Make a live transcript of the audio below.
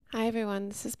everyone,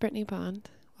 this is Brittany Bond.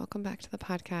 Welcome back to the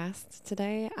podcast.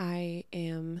 Today I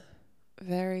am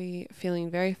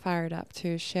feeling very fired up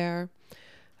to share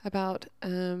about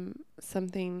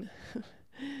something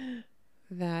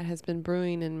that has been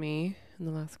brewing in me in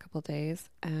the last couple of days,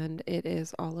 and it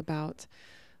is all about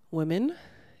women.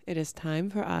 It is time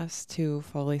for us to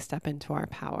fully step into our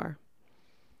power.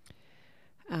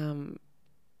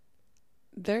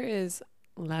 There is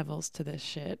levels to this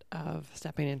shit of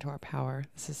stepping into our power.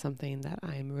 This is something that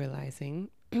I'm realizing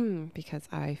because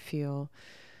I feel,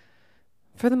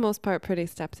 for the most part, pretty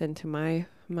stepped into my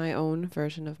own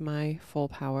version of my full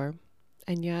power.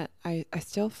 And yet I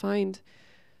still find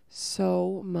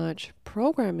so much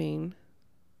programming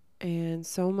and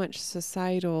so much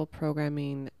societal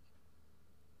programming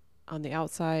on the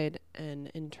outside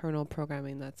and internal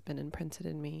programming that's been imprinted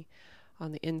in me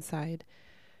on the inside.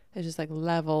 It's just like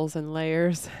levels and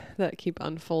layers that keep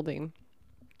unfolding.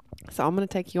 So I'm going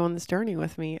to take you on this journey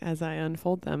with me as I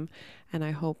unfold them. And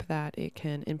I hope that it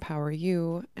can empower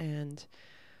you. And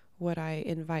what I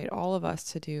invite all of us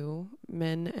to do,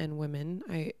 men and women,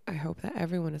 I hope that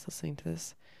everyone is listening to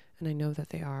this. And I know that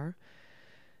they are.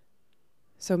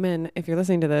 So men, if you're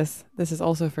listening to this, this is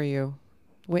also for you.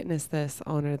 Witness this,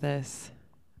 honor this,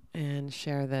 and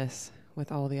share this with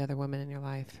all the other women in your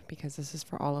life, because this is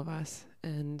for all of us.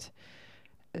 And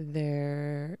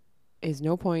there is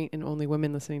no point in only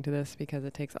women listening to this, because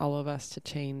it takes all of us to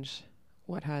change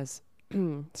what has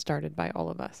started by all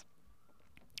of us.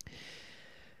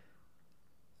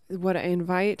 What I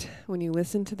invite when you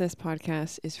listen to this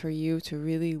podcast is for you to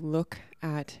really look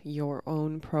at your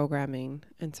own programming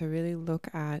and to really look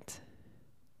at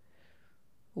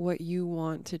what you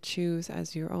want to choose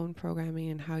as your own programming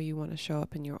and how you want to show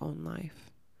up in your own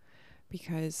life.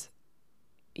 Because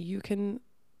you can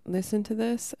listen to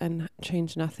this and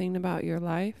change nothing about your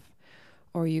life,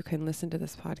 or you can listen to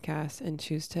this podcast and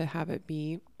choose to have it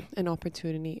be an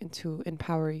opportunity to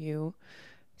empower you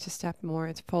to step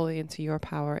more fully into your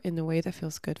power in the way that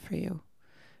feels good for you,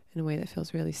 in a way that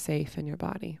feels really safe in your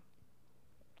body.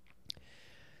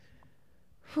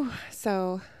 Whew.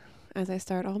 So as I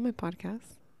start all my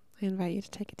podcasts, I invite you to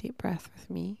take a deep breath with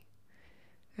me.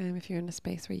 And if you're in a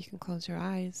space where you can close your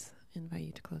eyes, I invite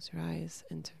you to close your eyes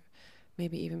and to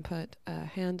maybe even put a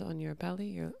hand on your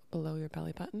belly, below your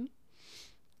belly button,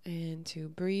 and to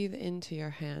breathe into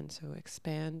your hand. So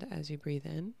expand as you breathe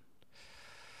in,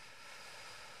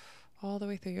 all the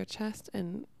way through your chest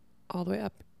and all the way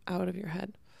up out of your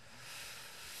head.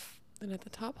 And at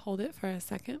the top, hold it for a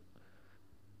second.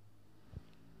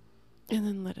 And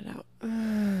then let it out.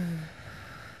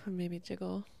 And maybe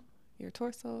jiggle your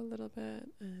torso a little bit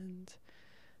and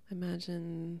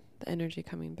imagine the energy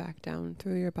coming back down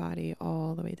through your body,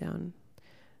 all the way down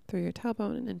through your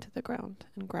tailbone and into the ground,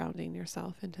 and grounding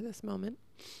yourself into this moment.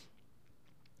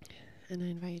 And I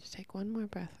invite you to take one more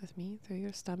breath with me through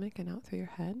your stomach and out through your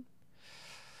head.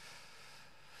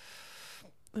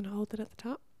 And hold it at the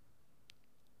top.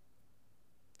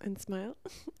 And smile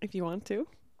if you want to.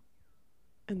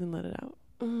 And then let it out.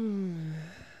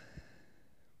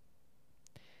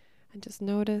 And just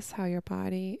notice how your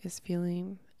body is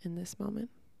feeling in this moment.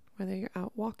 Whether you're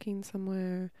out walking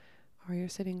somewhere, or you're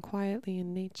sitting quietly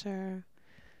in nature,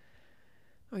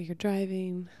 or you're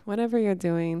driving, whatever you're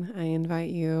doing, I invite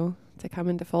you to come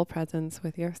into full presence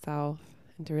with yourself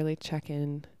and to really check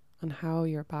in on how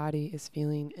your body is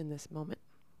feeling in this moment.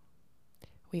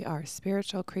 We are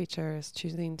spiritual creatures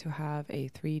choosing to have a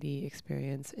 3D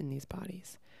experience in these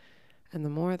bodies. And the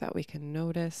more that we can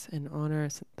notice and honor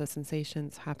the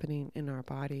sensations happening in our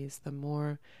bodies, the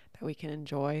more that we can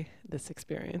enjoy this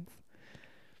experience.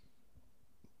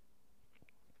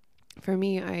 For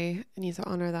me, I need to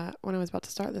honor that when I was about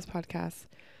to start this podcast,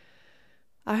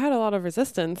 I had a lot of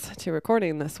resistance to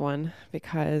recording this one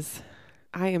because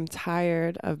I am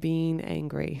tired of being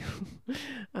angry.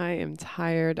 I am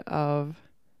tired of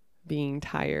being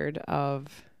tired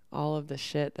of all of the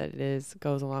shit that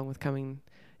goes along with coming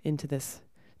into this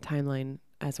timeline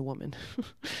as a woman.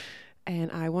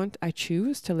 And I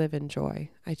choose to live in joy.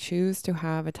 I choose to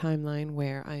have a timeline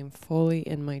where I am fully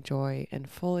in my joy and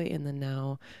fully in the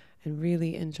now and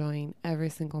really enjoying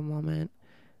every single moment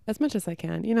as much as I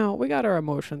can. You know, we got our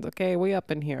emotions, okay? We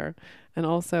up in here. And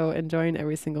also enjoying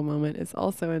every single moment is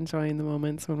also enjoying the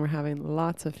moments when we're having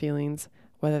lots of feelings,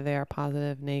 whether they are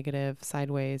positive, negative,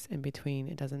 sideways, in between,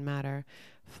 it doesn't matter.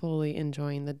 Fully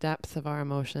enjoying the depths of our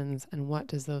emotions and what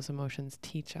does those emotions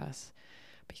teach us,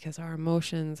 because our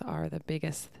emotions are the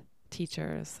biggest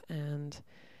teachers. And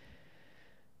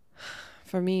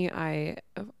for me, I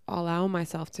allow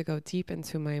myself to go deep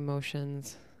into my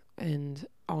emotions and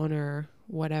honor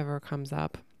whatever comes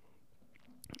up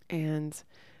and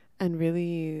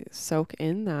really soak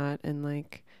in that, and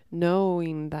like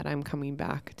knowing that I'm coming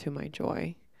back to my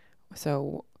joy.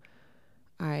 So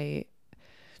I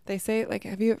they say, like,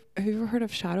 have you ever heard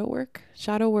of shadow work?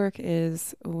 Shadow work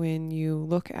is when you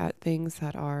look at things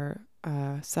that are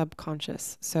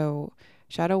subconscious. So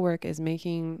shadow work is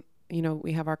making,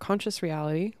 we have our conscious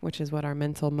reality, which is what our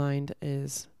mental mind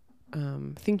is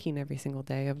thinking every single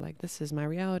day of, like, this is my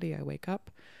reality. I wake up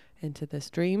into this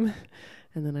dream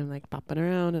and then I'm like bopping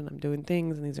around and I'm doing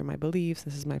things, and these are my beliefs.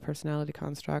 This is my personality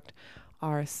construct.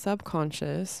 Our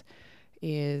subconscious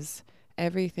is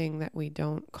everything that we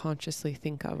don't consciously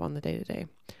think of on the day to day.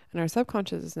 And our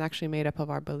subconscious is actually made up of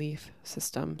our belief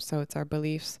system. So it's our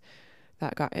beliefs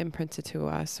that got imprinted to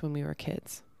us when we were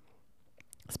kids.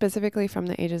 Specifically from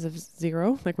the ages of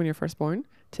 0, like when you're first born,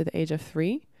 to the age of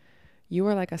 3, you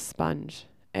are like a sponge.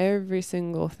 Every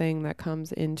single thing that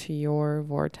comes into your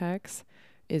vortex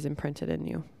is imprinted in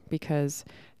you, because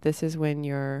this is when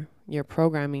your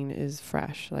programming is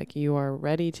fresh. Like, you are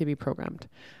ready to be programmed.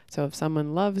 So if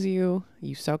someone loves you,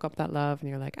 you soak up that love and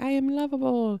you're like, I am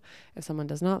lovable. If someone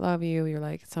does not love you, you're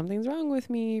like, something's wrong with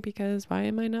me, because why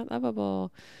am I not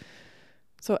lovable?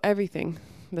 So everything,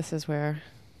 this is where,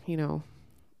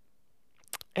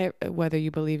 whether you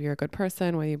believe you're a good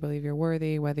person, whether you believe you're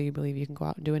worthy, whether you believe you can go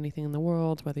out and do anything in the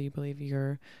world, whether you believe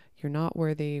you're not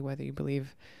worthy, whether you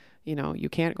believe, you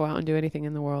can't go out and do anything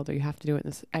in the world, or you have to do it in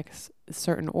this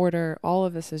certain order, all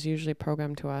of this is usually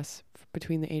programmed to us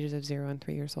between the ages of 0 and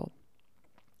 3 years old.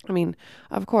 I mean,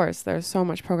 of course, there's so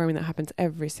much programming that happens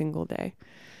every single day.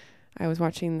 I was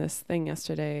watching this thing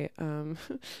yesterday,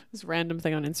 this random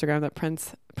thing on Instagram that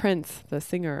Prince, the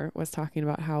singer, was talking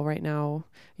about how right now,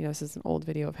 this is an old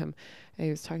video of him. He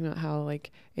was talking about how,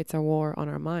 like, it's a war on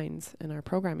our minds and our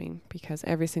programming, because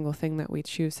every single thing that we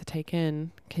choose to take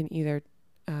in can either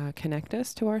connect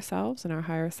us to ourselves and our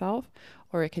higher self,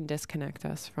 or it can disconnect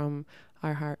us from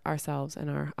ourselves and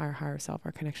our higher self,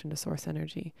 our connection to source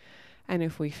energy. And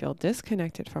if we feel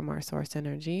disconnected from our source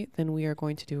energy, then we are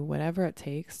going to do whatever it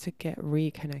takes to get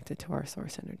reconnected to our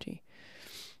source energy.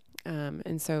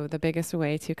 And so the biggest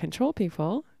way to control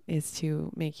people is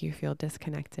to make you feel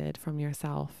disconnected from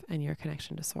yourself and your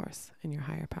connection to source and your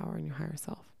higher power and your higher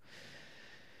self.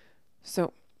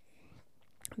 So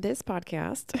this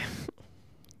podcast,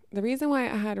 the reason why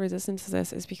I had resistance to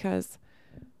this is because,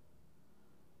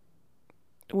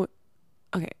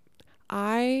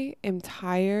 I am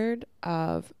tired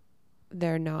of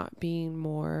there not being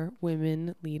more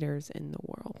women leaders in the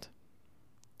world.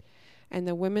 And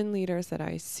the women leaders that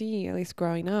I see, at least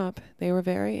growing up, they were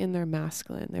very in their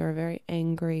masculine. They were very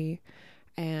angry.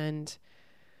 And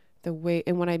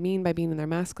what I mean by being in their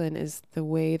masculine is the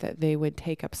way that they would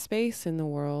take up space in the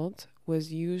world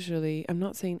was usually, I'm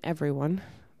not saying everyone,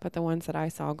 but the ones that I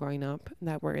saw growing up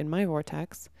that were in my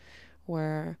vortex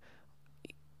were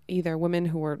either women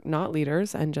who were not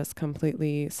leaders and just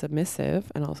completely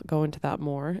submissive, and I'll go into that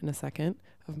more in a second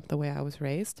of the way I was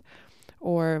raised,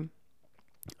 or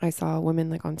I saw women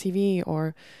like on TV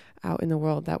or out in the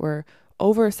world that were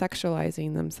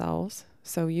over-sexualizing themselves,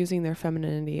 so using their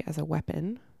femininity as a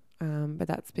weapon, but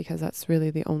that's because that's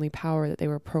really the only power that they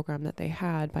were programmed that they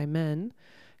had by men,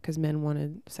 because men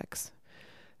wanted sex,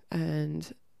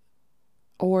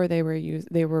 or they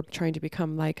were trying to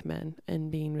become like men and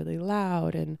being really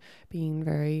loud and being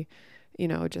very,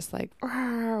 just like,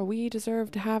 we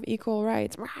deserve to have equal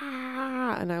rights.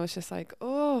 And I was just like,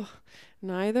 oh,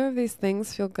 neither of these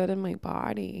things feel good in my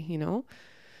body,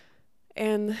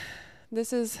 And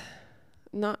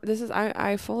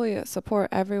I fully support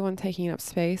everyone taking up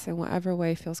space in whatever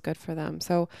way feels good for them.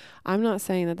 So I'm not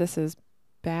saying that this is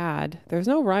bad. There's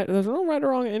no right or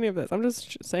wrong in any of this. I'm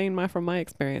just saying from my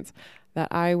experience that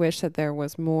I wish that there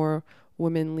was more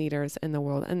women leaders in the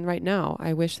world. And right now,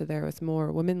 I wish that there was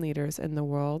more women leaders in the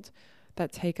world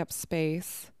that take up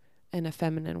space in a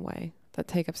feminine way, that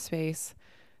take up space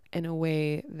in a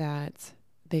way that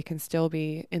they can still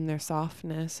be in their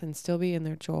softness and still be in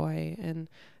their joy and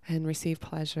receive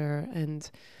pleasure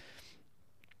and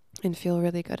feel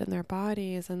really good in their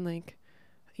bodies, and like,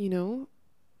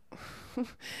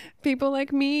 people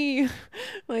like me,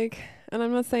 like, and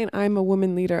I'm not saying I'm a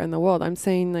woman leader in the world. I'm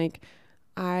saying, like,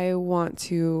 I want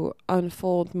to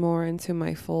unfold more into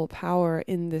my full power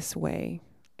in this way.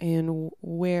 And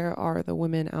where are the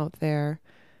women out there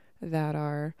that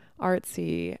are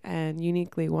artsy and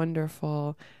uniquely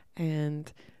wonderful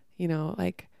and,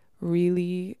 like,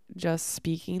 really just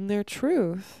speaking their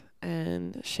truth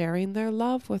and sharing their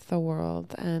love with the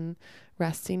world and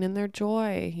resting in their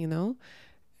joy,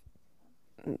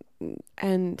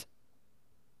 And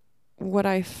what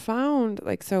I found,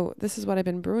 like, so this is what I've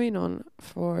been brewing on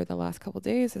for the last couple of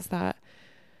days, is that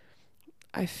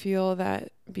I feel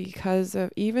that because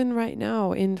of, even right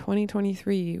now in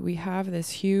 2023, we have this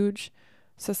huge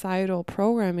societal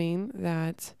programming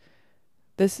that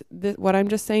this what I'm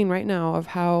just saying right now of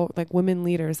how, like, women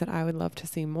leaders that I would love to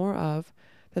see more of,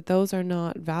 that those are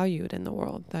not valued in the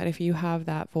world. That if you have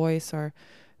that voice, or,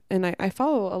 and I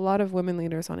follow a lot of women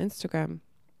leaders on Instagram,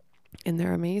 and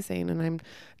they're amazing. And I'm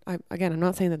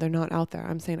not saying that they're not out there.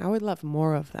 I'm saying I would love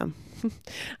more of them.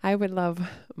 I would love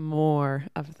more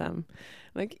of them.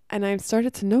 Like, and I've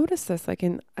started to notice this, like,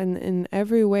 in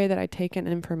every way that I take in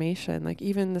information. Like,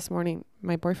 even this morning,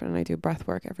 my boyfriend and I do breath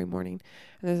work every morning.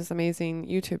 And there's this amazing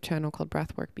YouTube channel called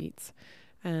Breathwork Beats.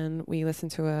 And we listen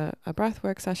to a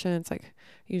breathwork session. It's like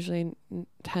usually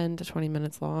 10 to 20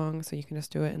 minutes long. So you can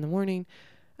just do it in the morning.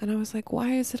 And I was like,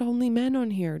 why is it only men on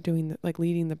here doing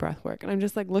leading the breath work? And I'm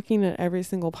just like looking at every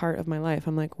single part of my life.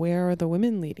 I'm like, where are the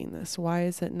women leading this? Why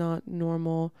is it not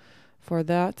normal for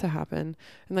that to happen?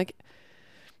 And like,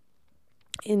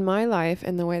 in my life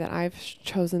and the way that I've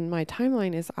chosen my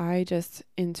timeline is I just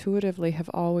intuitively have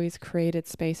always created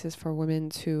spaces for women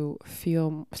to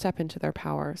step into their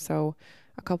power. So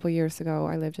a couple of years ago,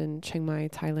 I lived in Chiang Mai,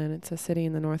 Thailand. It's a city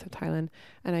in the north of Thailand.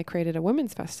 And I created a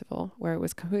women's festival where it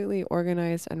was completely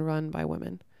organized and run by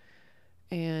women.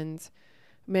 And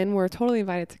men were totally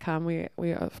invited to come.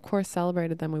 We of course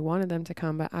celebrated them. We wanted them to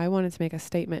come, but I wanted to make a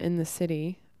statement in the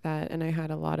city and I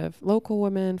had a lot of local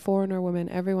women, foreigner women,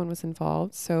 everyone was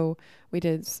involved. So we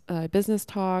did business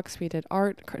talks, we did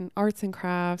arts and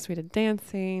crafts, we did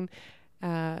dancing,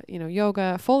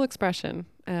 yoga, full expression.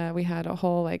 We had a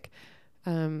whole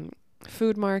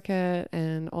food market,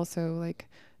 and also like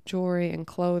jewelry and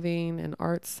clothing and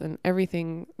arts and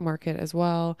everything market as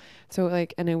well. So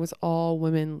and it was all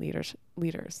women leaders,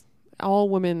 all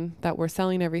women that were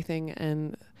selling everything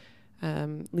and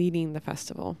leading the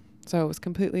festival. So it was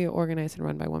completely organized and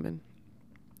run by women.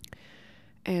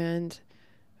 And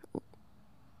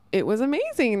it was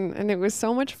amazing, and it was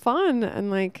so much fun.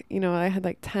 And I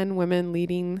had 10 women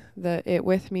leading it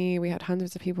with me. We had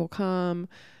hundreds of people come,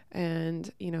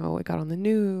 and it got on the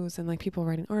news, and people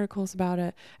writing articles about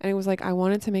it. And it was I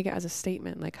wanted to make it as a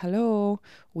statement, hello,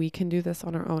 we can do this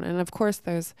on our own. And of course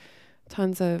there's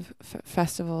tons of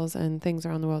festivals and things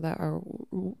around the world that are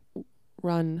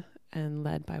run and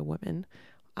led by women.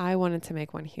 I wanted to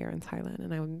make one here in Thailand,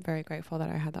 and I'm very grateful that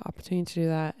I had the opportunity to do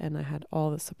that, and I had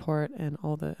all the support and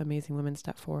all the amazing women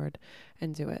step forward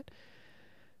and do it.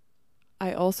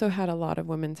 I also had a lot of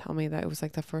women tell me that it was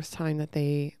the first time that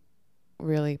they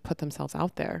really put themselves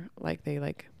out there. They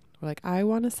were I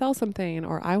want to sell something,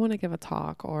 or I want to give a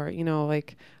talk, or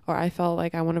or I felt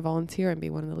like I want to volunteer and be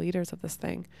one of the leaders of this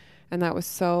thing. And that was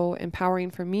so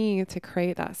empowering for me to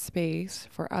create that space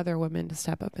for other women to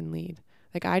step up and lead.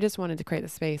 I just wanted to create the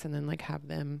space and then have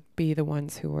them be the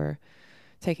ones who were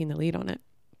taking the lead on it.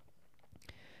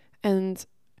 And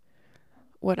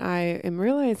what I am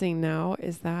realizing now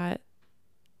is that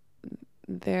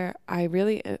I'm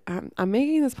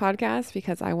making this podcast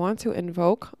because I want to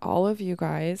invoke all of you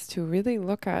guys to really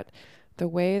look at the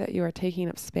way that you are taking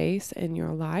up space in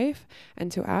your life,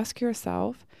 and to ask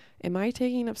yourself, am I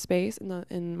taking up space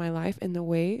in my life in the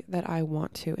way that I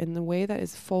want to, in the way that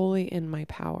is fully in my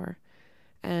power?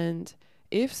 And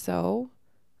if so,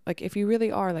 if you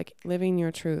really are living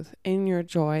your truth, in your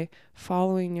joy,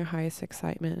 following your highest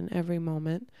excitement in every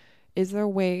moment, is there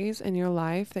ways in your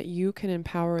life that you can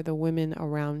empower the women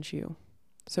around you?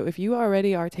 So if you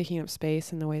already are taking up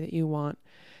space in the way that you want,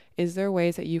 is there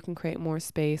ways that you can create more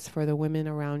space for the women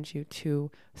around you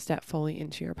to step fully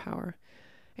into your power?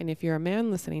 And if you're a man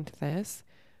listening to this,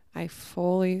 I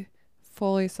fully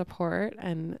support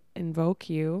and invoke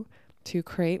you to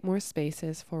create more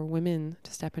spaces for women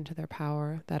to step into their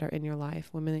power that are in your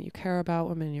life, women that you care about,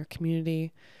 women in your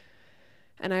community.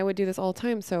 And I would do this all the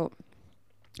time. So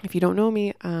if you don't know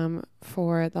me,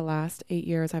 for the last 8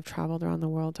 years, I've traveled around the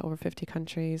world to over 50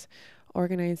 countries,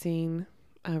 organizing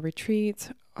retreats,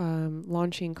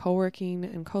 launching co-working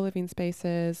and co-living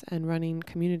spaces, and running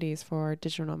communities for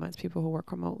digital nomads, people who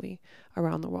work remotely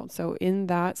around the world. So in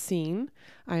that scene,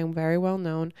 I am very well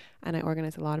known, and I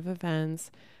organize a lot of events,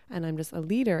 and I'm just a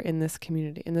leader in this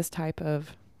community, in this type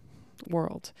of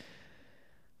world.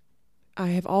 I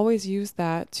have always used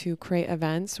that to create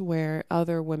events where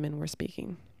other women were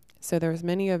speaking. So there's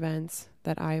many events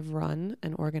that I've run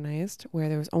and organized where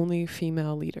there was only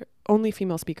female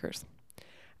speakers.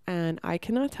 And I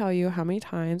cannot tell you how many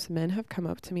times men have come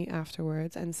up to me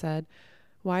afterwards and said,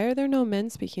 why are there no men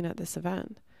speaking at this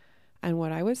event? And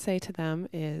what I would say to them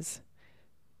is,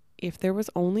 if there was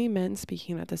only men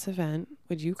speaking at this event,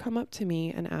 would you come up to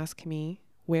me and ask me,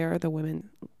 where are the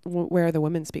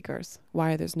women speakers?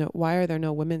 Why are there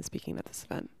no women speaking at this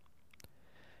event?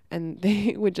 And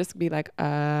they would just be like,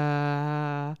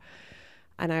 and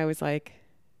I was like,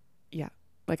 yeah,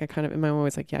 like I kind of in my mind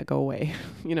was like, yeah, go away,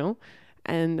 you know?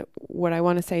 And what I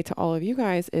want to say to all of you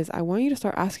guys is I want you to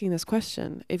start asking this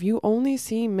question. If you only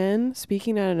see men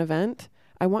speaking at an event,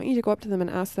 I want you to go up to them and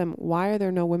ask them, why are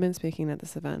there no women speaking at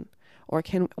this event? Or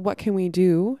what can we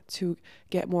do to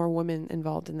get more women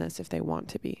involved in this if they want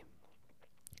to be?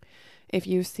 If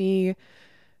you see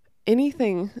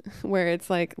anything where it's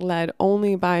like led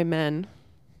only by men,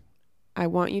 I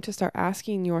want you to start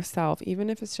asking yourself, even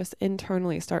if it's just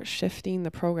internally, start shifting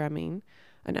the programming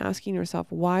and asking yourself,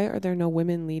 why are there no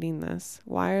women leading this?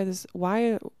 I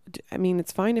mean,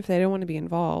 it's fine if they don't want to be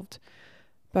involved,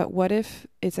 but what if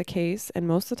it's a case, and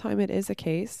most of the time it is a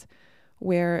case,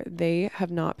 where they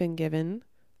have not been given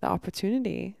the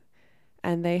opportunity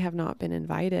and they have not been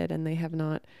invited and they have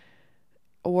not,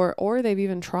 or they've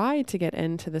even tried to get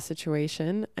into the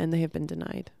situation and they have been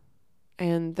denied.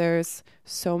 And there's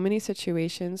so many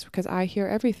situations, because I hear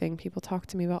everything. People talk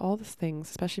to me about all these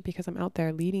things, especially because I'm out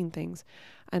there leading things.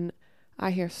 And I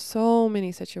hear so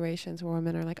many situations where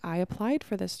women are like, I applied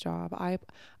for this job. I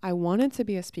wanted to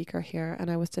be a speaker here and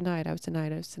I was denied.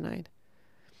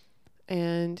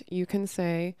 And you can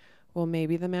say, well,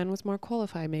 maybe the man was more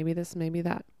qualified. Maybe this, maybe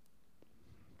that.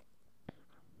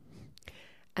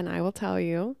 And I will tell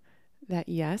you that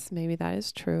yes, maybe that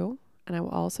is true. And I will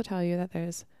also tell you that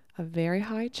there's a very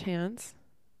high chance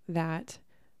that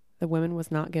the woman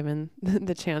was not given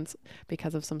the chance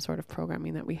because of some sort of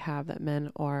programming that we have, that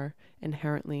men are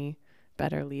inherently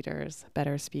better leaders,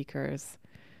 better speakers,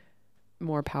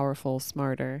 more powerful,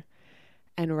 smarter.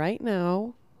 And right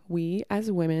now, we as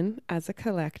women, as a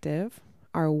collective,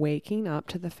 are waking up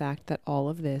to the fact that all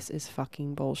of this is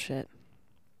fucking bullshit.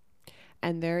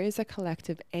 And there is a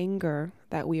collective anger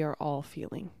that we are all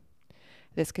feeling.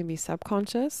 This can be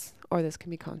subconscious or this can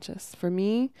be conscious. For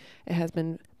me, it has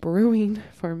been brewing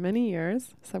for many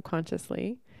years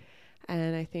subconsciously.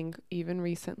 And I think even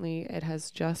recently it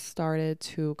has just started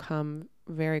to come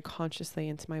very consciously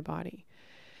into my body.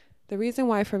 The reason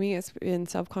why for me it's been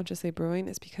subconsciously brewing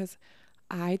is because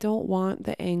I don't want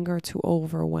the anger to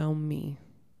overwhelm me.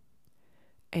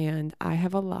 And I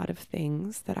have a lot of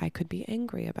things that I could be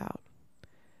angry about.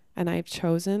 And I've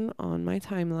chosen on my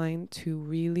timeline to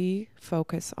really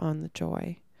focus on the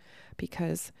joy,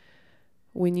 because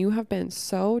when you have been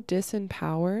so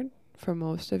disempowered for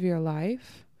most of your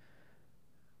life,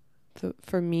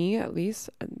 for me at least,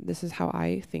 this is how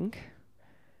I think,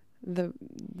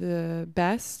 the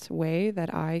best way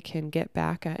that I can get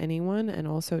back at anyone and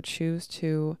also choose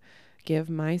to give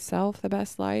myself the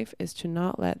best life is to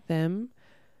not let them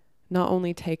not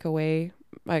only take away,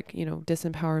 like, you know,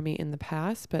 disempower me in the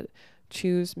past, but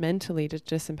choose mentally to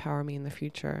disempower me in the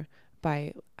future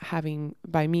by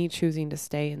me choosing to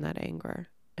stay in that anger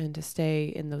and to stay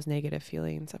in those negative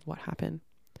feelings of what happened.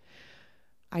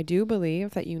 I do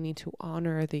believe that you need to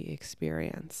honor the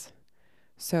experience.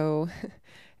 So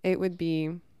it would be,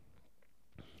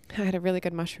 I had a really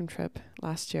good mushroom trip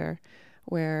last year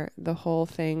where the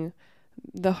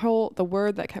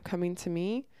word that kept coming to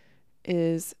me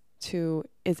is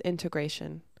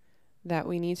integration. That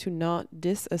we need to not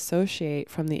disassociate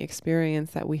from the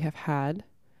experience that we have had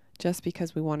just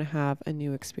because we want to have a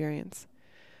new experience.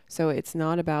 So it's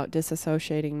not about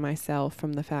disassociating myself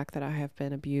from the fact that I have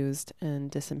been abused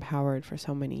and disempowered for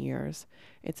so many years.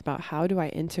 It's about how do I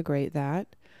integrate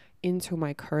that into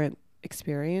my current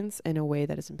experience in a way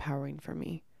that is empowering for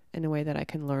me, in a way that I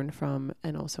can learn from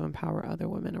and also empower other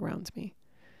women around me.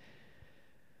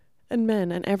 And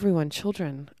men and everyone,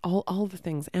 children, all the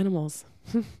things, animals,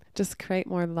 just create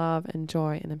more love and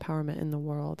joy and empowerment in the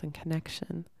world and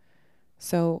connection.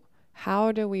 So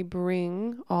how do we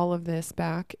bring all of this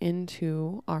back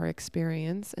into our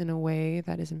experience in a way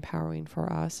that is empowering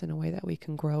for us, in a way that we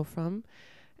can grow from,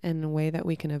 and in a way that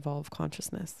we can evolve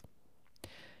consciousness?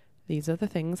 These are the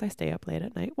things I stay up late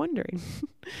at night wondering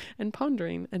and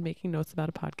pondering and making notes about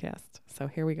a podcast. So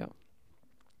here we go.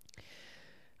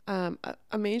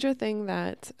 A major thing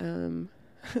that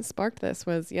sparked this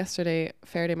was yesterday,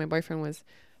 Faraday, my boyfriend, was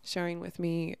sharing with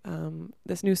me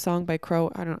this new song by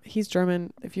Crow. I don't know. He's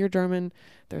German. If you're German,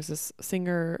 there's this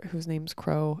singer whose name's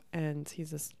Crow, and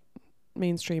he's this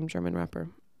mainstream German rapper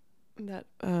that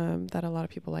a lot of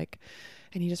people like.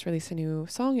 And he just released a new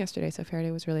song yesterday. So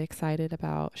Faraday was really excited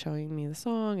about showing me the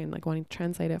song and like wanting to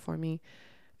translate it for me.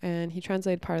 And he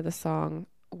translated part of the song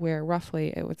where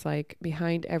roughly it was like,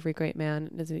 behind every great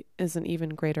man is an even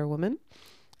greater woman.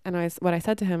 And what I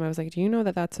said to him, I was like, do you know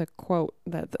that that's a quote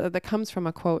that comes from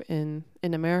a quote in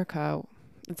America?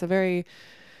 It's a very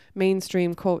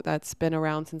mainstream quote that's been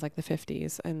around since like the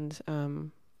 50s,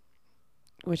 and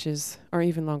which is, or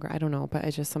even longer, I don't know, but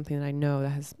it's just something that I know that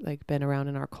has like been around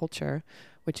in our culture,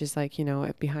 which is like,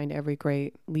 behind every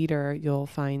great leader, you'll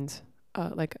find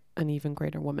like an even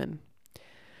greater woman.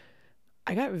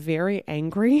 I got very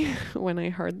angry when I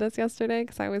heard this yesterday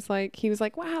because he was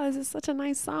like, wow, this is such a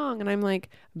nice song. And I'm like,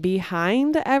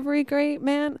 behind every great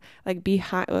man, like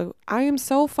I am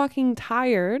so fucking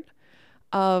tired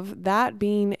of that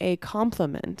being a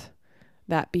compliment,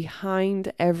 that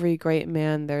behind every great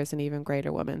man, there's an even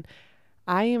greater woman.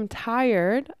 I am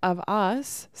tired of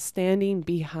us standing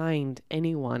behind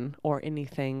anyone or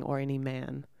anything or any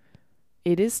man.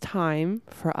 It is time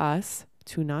for us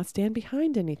to not stand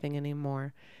behind anything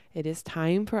anymore. It is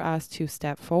time for us to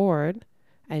step forward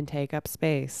and take up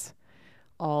space,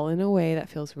 all in a way that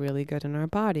feels really good in our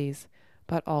bodies,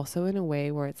 but also in a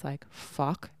way where it's like,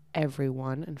 fuck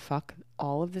everyone and fuck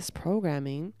all of this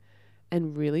programming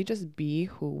and really just be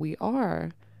who we are,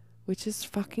 which is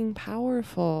fucking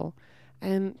powerful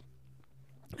and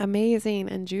amazing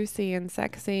and juicy and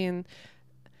sexy and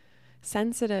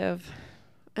sensitive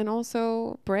and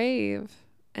also brave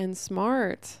and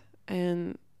smart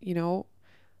and,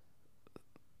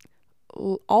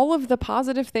 all of the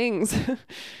positive things.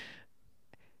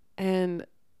 And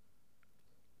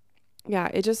yeah,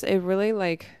 it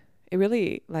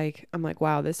really I'm like,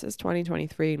 wow, this is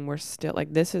 2023 and we're still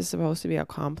like, this is supposed to be a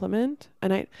compliment.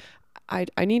 And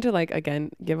I need to like,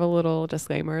 again, give a little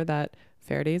disclaimer that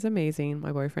Faraday is amazing.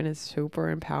 My boyfriend is super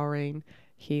empowering.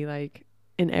 He like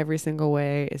in every single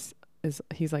way is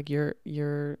he's like, you're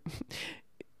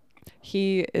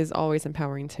he is always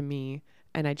empowering to me.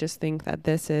 And I just think that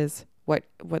this is what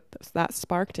that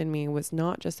sparked in me was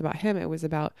not just about him. It was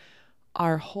about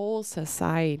our whole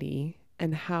society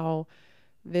and how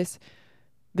this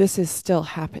is still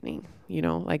happening,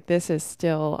 like this is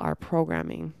still our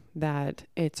programming, that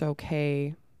it's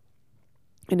okay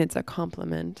and it's a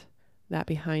compliment that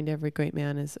behind every great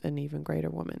man is an even greater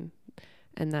woman,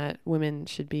 and that women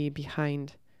should be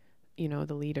behind,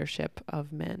 the leadership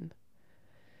of men.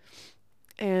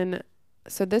 And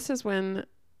so this is when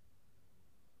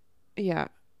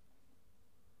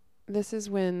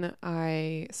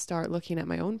I start looking at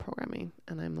my own programming,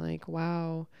 and I'm like,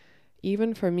 wow,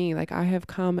 even for me, like I have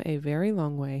come a very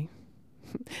long way.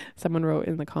 Someone wrote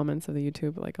in the comments of the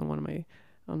YouTube, like on one of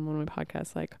my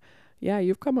podcasts, like, yeah,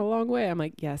 you've come a long way. I'm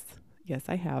like, yes,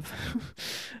 I have.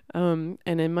 And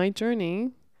in my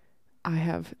journey, I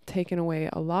have taken away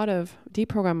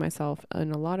deprogrammed myself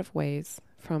in a lot of ways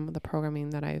from the programming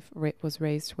that I was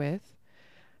raised with.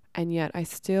 And yet I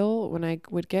still, when I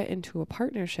would get into a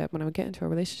partnership, when I would get into a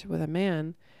relationship with a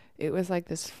man, it was like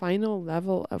this final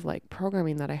level of like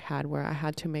programming that I had where I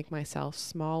had to make myself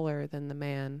smaller than the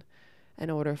man in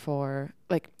order for,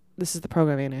 like, this is the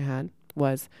programming I had,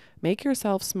 was make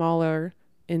yourself smaller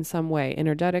in some way,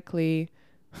 energetically,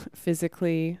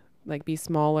 physically, like be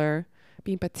smaller,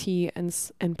 be petite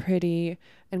and pretty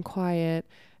and quiet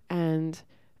and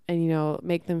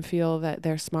make them feel that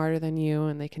they're smarter than you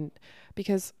and they can,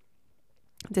 because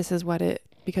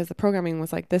the programming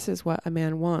was like, this is what a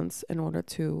man wants in order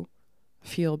to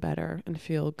feel better and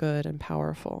feel good and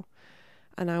powerful.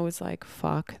 And I was like,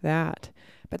 fuck that.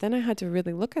 But then I had to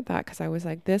really look at that because I was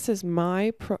like, this is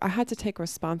I had to take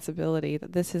responsibility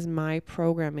that this is my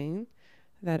programming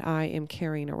that I am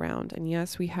carrying around. And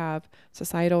yes, we have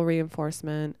societal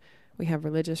reinforcement, we have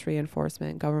religious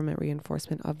reinforcement, government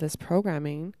reinforcement of this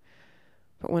programming.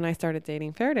 But when I started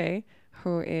dating Faraday,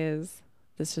 who is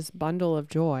this just bundle of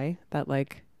joy that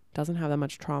like doesn't have that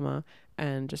much trauma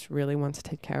and just really wants to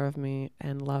take care of me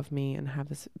and love me and have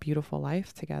this beautiful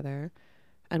life together,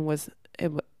 and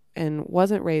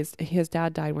wasn't raised, his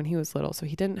dad died when he was little, so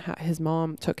he didn't have, his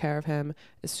mom took care of him,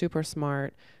 is super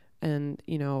smart, and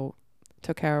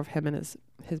took care of him and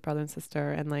his brother and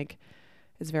sister, and like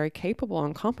is very capable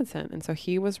and competent. And so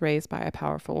he was raised by a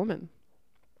powerful woman,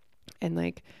 and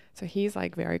like, so he's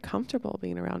like very comfortable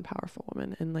being around powerful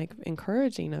women and like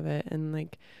encouraging of it. And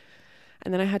like,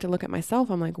 and then I had to look at myself.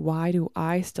 I'm like, why am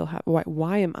I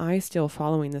still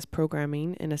following this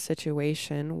programming in a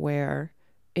situation where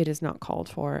it is not called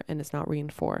for and it's not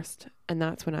reinforced? And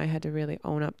that's when I had to really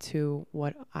own up to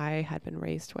what I had been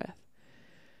raised with.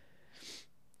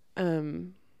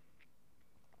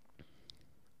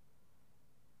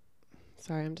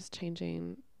 Sorry, I'm just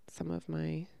changing some of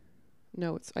my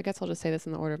notes. I guess I'll just say this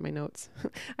in the order of my notes.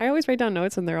 I always write down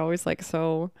notes and they're always like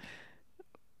so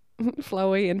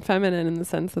flowy and feminine in the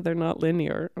sense that they're not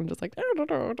linear. I'm just like,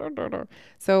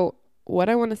 so what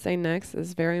I want to say next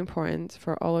is very important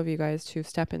for all of you guys to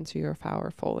step into your power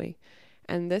fully.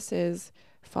 And this is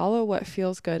follow what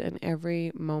feels good in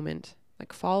every moment.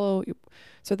 Like follow.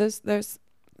 So there's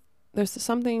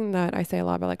something that I say a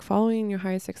lot about, like following your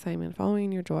highest excitement,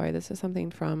 following your joy. This is something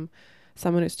from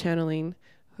someone who's channeling.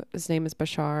 His name is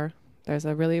Bashar. There's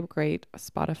a really great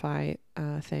Spotify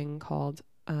thing called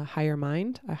Higher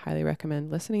Mind. I highly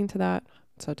recommend listening to that.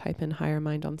 So type in Higher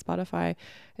Mind on Spotify.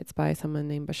 It's by someone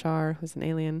named Bashar, who's an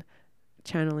alien,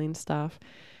 channeling stuff.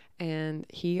 And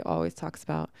he always talks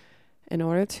about, in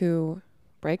order to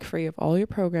break free of all your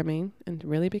programming and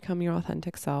really become your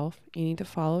authentic self, you need to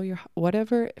follow your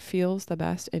whatever feels the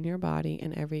best in your body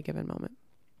in every given moment.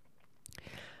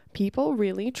 People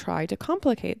really try to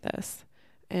complicate this.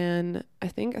 And I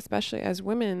think especially as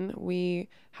women, we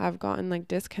have gotten like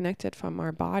disconnected from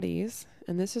our bodies.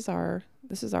 And this is our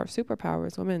superpower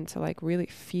as women, to like really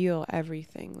feel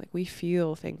everything. Like we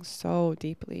feel things so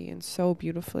deeply and so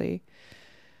beautifully.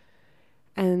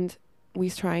 And we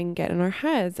try and get in our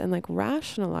heads and like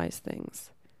rationalize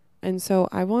things. And so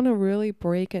I want to really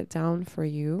break it down for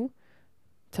you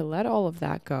to let all of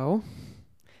that go.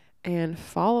 And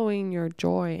following your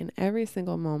joy in every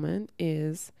single moment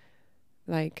is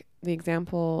like the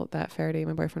example that Faraday,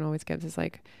 my boyfriend, always gives is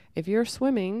like, if you're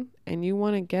swimming and you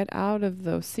want to get out of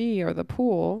the sea or the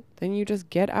pool, then you just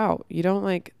get out. You don't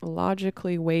like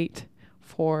logically wait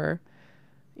for,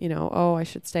 oh, I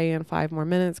should stay in 5 more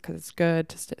minutes because it's good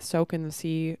to soak in the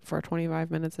sea for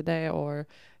 25 minutes a day, or,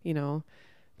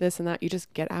 this and that. You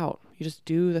just get out. You just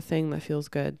do the thing that feels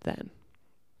good then.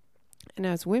 And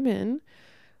as women,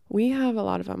 we have a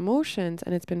lot of emotions,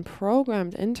 and it's been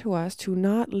programmed into us to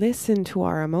not listen to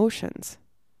our emotions.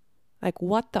 Like,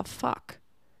 what the fuck?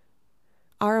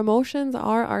 Our emotions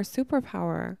are our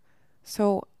superpower.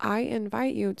 So I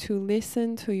invite you to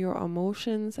listen to your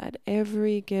emotions at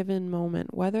every given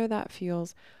moment, whether that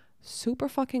feels super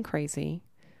fucking crazy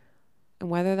and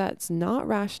whether that's not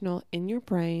rational in your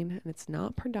brain and it's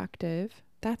not productive.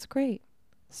 That's great.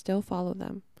 Still follow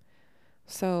them.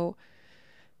 So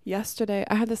yesterday,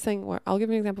 I had this thing where, I'll give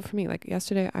you an example for me. Like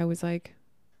yesterday, I was like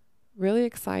really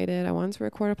excited. I wanted to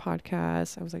record a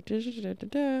podcast. I was like,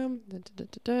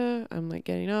 I'm like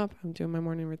getting up. I'm doing my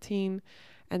morning routine.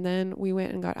 And then we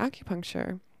went and got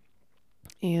acupuncture.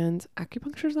 And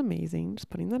acupuncture is amazing. Just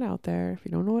putting that out there. If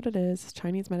you don't know what it is, it's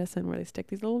Chinese medicine where they stick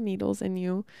these little needles in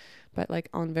you, but like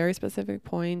on very specific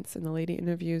points. And the lady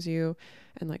interviews you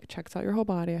and like checks out your whole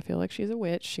body. I feel like she's a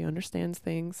witch. She understands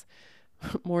things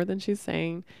more than she's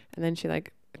saying. And then she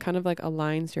like kind of like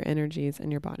aligns your energies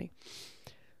in your body.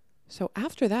 So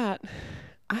after that,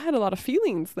 I had a lot of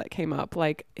feelings that came up.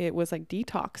 Like it was like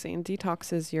detoxing.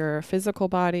 Detox is your physical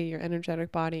body, your energetic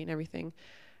body and everything.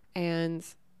 And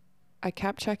I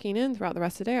kept checking in throughout the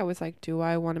rest of the day. I was like, do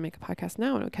I want to make a podcast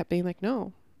now? And it kept being like,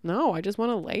 no, I just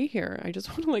want to lay here. I just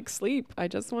want to like sleep. I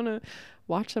just want to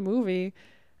watch a movie.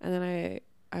 And then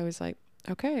I was like,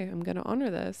 okay, I'm going to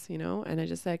honor this, and I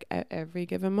just like at every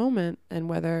given moment, and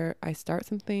whether I start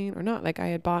something or not, like I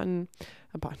had bought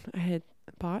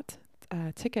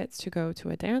tickets to go to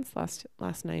a dance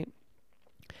last night,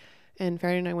 and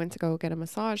Faraday and I went to go get a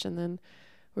massage, and then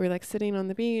we were like sitting on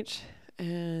the beach,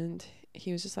 and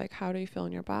he was just like, how do you feel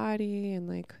in your body? And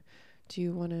like, what do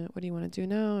you want to do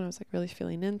now? And I was like really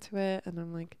feeling into it. And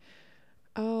I'm like,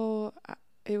 oh,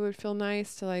 it would feel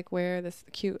nice to like wear this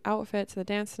cute outfit to the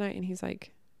dance tonight. And he's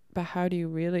like, but how do you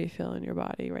really feel in your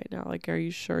body right now? Like, are you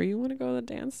sure you want to go to the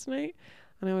dance tonight?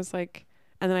 And I was like,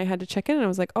 and then I had to check in, and I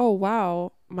was like, oh,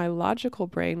 wow. My logical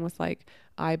brain was like,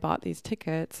 I bought these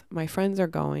tickets. My friends are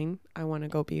going. I want to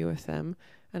go be with them.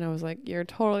 And I was like, you're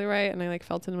totally right. And I like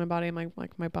felt it in my body. I'm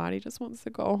like my body just wants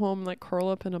to go home, like curl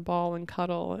up in a ball and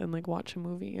cuddle and like watch a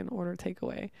movie and order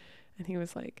takeaway. And he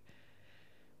was like,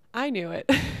 I knew it.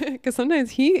 Because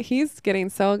sometimes he's getting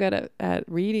so good at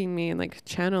reading me and like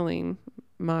channeling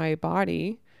my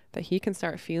body that he can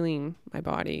start feeling my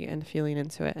body and feeling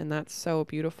into it. And that's so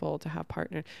beautiful to have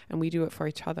partner. And we do it for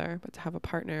each other, but to have a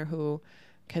partner who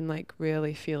can like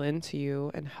really feel into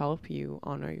you and help you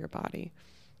honor your body.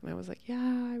 And I was like,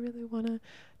 yeah, I really want to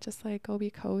just like go be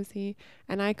cozy.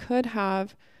 And I could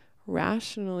have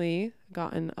rationally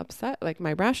gotten upset. Like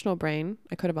my rational brain,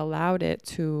 I could have allowed it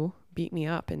to beat me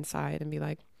up inside and be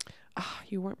like,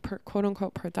 you weren't quote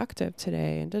unquote productive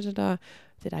today. And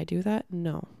Did I do that?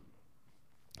 No.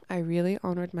 I really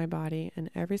honored my body in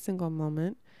every single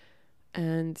moment.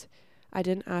 And I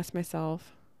didn't ask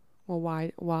myself, well,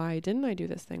 why didn't I do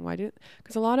this thing?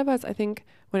 Because a lot of us, I think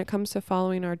when it comes to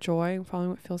following our joy and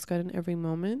following what feels good in every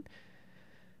moment,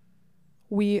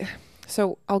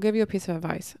 So I'll give you a piece of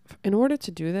advice. In order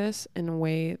to do this in a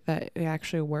way that it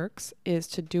actually works is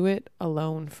to do it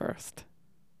alone first.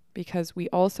 Because we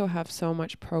also have so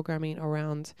much programming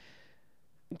around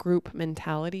group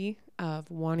mentality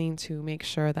of wanting to make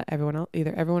sure that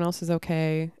either everyone else is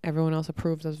okay, everyone else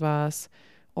approves of us,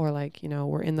 or like,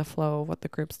 we're in the flow of what the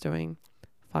group's doing.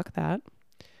 Fuck that.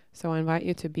 So I invite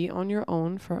you to be on your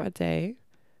own for a day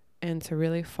and to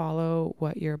really follow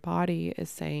what your body is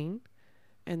saying.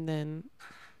 And then,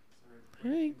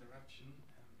 Sorry, hi.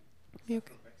 You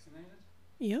okay? Vaccinated?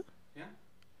 Yeah. Yeah.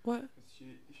 What? She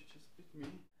just bit me.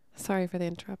 Sorry for the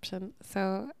interruption.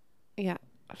 So, yeah,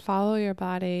 follow your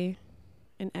body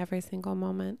in every single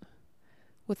moment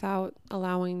without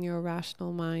allowing your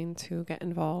rational mind to get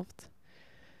involved.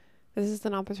 This is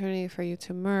an opportunity for you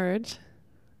to merge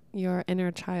your inner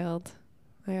child.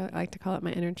 I like to call it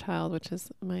my inner child, which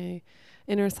is my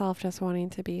inner self just wanting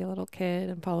to be a little kid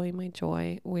and following my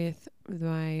joy with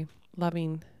my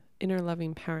inner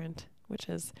loving parent, which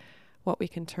is what we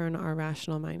can turn our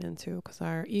rational mind into, because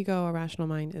our ego, our rational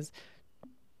mind, is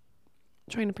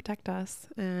trying to protect us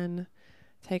and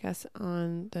take us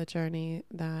on the journey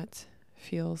that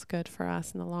feels good for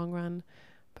us in the long run.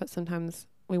 But sometimes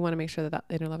we want to make sure that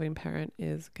inner loving parent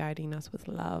is guiding us with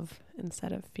love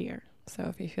instead of fear. So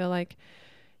if you feel like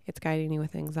it's guiding you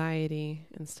with anxiety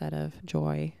instead of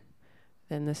joy,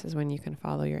 then this is when you can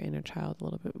follow your inner child a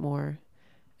little bit more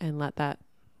and let that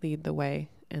lead the way,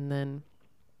 and then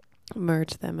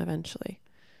merge them eventually.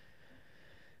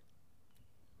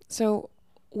 So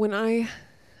when I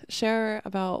share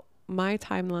about my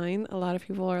timeline, a lot of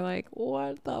people are like,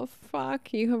 what the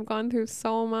fuck? You have gone through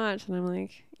so much. And I'm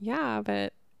like, yeah,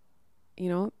 but,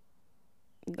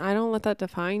 I don't let that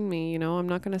define me. I'm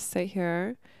not going to sit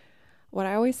here. What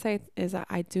I always say is that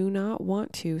I do not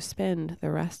want to spend the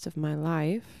rest of my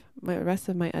life, the rest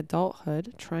of my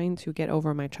adulthood, trying to get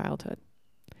over my childhood.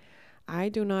 I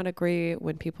do not agree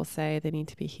when people say they need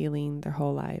to be healing their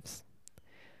whole lives.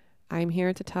 I'm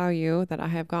here to tell you that I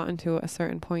have gotten to a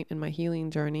certain point in my healing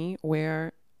journey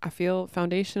where I feel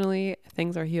foundationally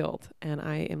things are healed and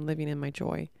I am living in my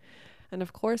joy. And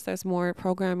of course, there's more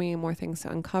programming, more things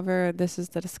to uncover. This is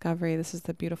the discovery. This is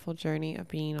the beautiful journey of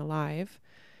being alive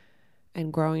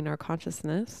and growing our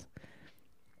consciousness.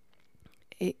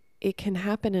 It can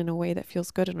happen in a way that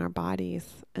feels good in our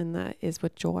bodies, and that is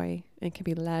with joy, and can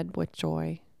be led with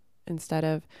joy instead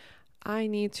of, I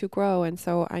need to grow, and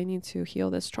so I need to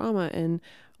heal this trauma, and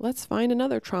let's find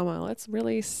another trauma. Let's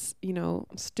really,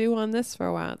 stew on this for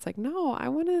a while. It's like, no, I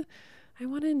want to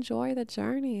enjoy the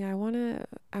journey. I want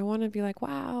to be like,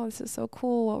 wow, this is so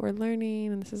cool what we're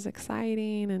learning, and this is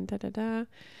exciting, and da-da-da.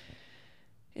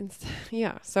 And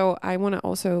yeah, so I want to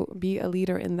also be a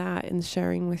leader in that, and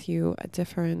sharing with you a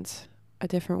different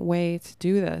way to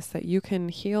do this, that you can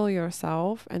heal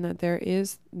yourself, and that there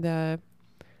is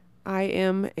I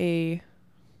am a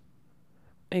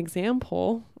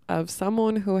example of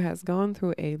someone who has gone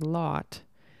through a lot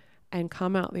and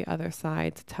come out the other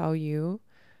side to tell you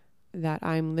that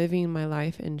I'm living my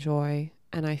life in joy,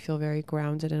 and I feel very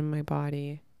grounded in my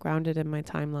body, grounded in my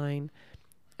timeline,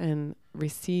 and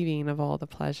receiving of all the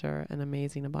pleasure and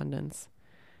amazing abundance.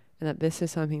 And that this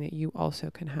is something that you also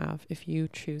can have if you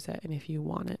choose it and if you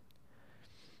want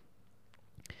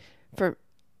it.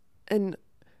 And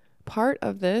part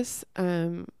of this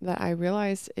that I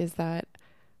realized is that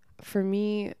for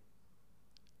me,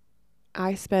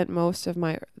 I spent most of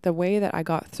the way that I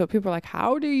got, so people are like,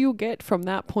 how do you get from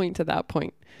that point to that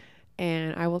point?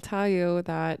 And I will tell you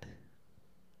that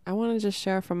I want to just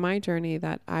share from my journey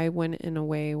that I went in a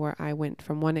way where I went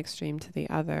from one extreme to the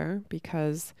other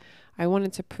because I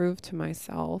wanted to prove to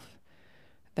myself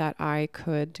that I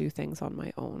could do things on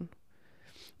my own.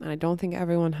 And I don't think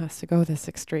everyone has to go this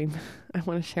extreme. I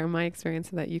want to share my experience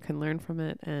so that you can learn from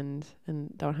it and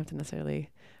don't have to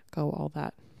necessarily go all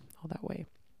that way.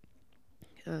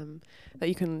 That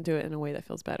you can do it in a way that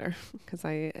feels better, because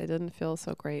it didn't feel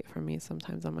so great for me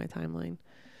sometimes on my timeline.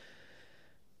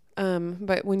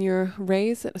 But when you're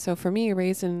raised, so for me,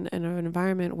 raised in an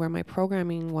environment where my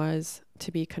programming was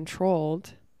to be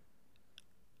controlled,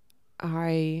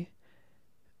 I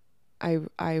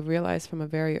realized from a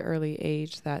very early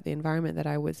age that the environment that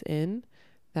I was in,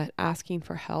 that asking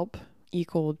for help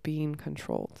equaled being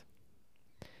controlled.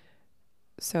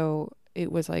 So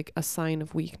it was like a sign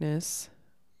of weakness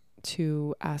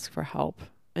to ask for help.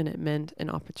 And it meant an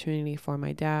opportunity for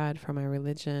my dad, for my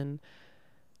religion,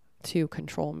 to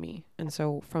control me. And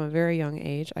so from a very young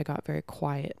age, I got very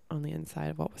quiet on the inside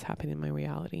of what was happening in my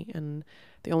reality. And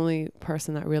the only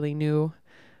person that really knew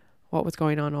what was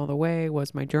going on all the way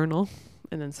was my journal.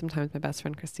 And then sometimes my best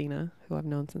friend, Christina, who I've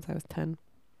known since I was 10.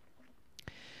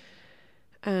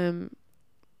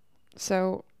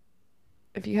 So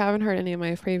if you haven't heard any of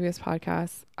my previous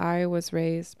podcasts, I was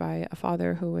raised by a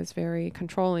father who was very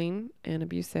controlling and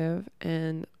abusive,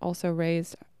 and also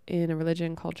raised in a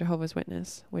religion called Jehovah's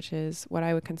Witness, which is what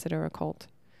I would consider a cult.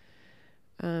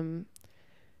 And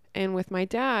with my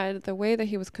dad, the way that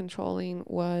he was controlling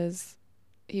was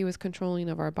he was controlling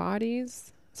of our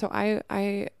bodies. So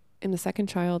I am the second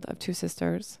child of two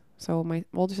sisters. So my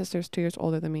older sister is 2 years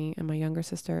older than me, and my younger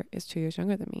sister is 2 years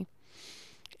younger than me.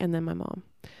 And then my mom.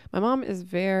 My mom is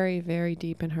very, very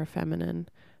deep in her feminine.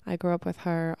 I grew up with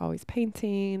her always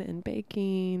painting and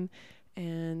baking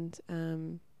and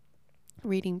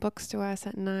reading books to us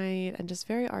at night, and just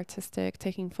very artistic,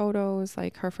 taking photos.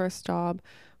 Like her first job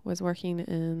was working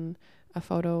in a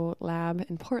photo lab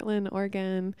in Portland,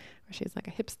 Oregon, where she's like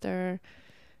a hipster.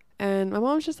 And my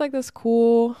mom's just like this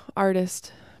cool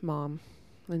artist mom.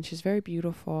 And she's very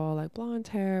beautiful, like blonde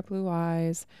hair, blue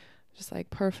eyes, just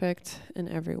like perfect in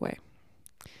every way.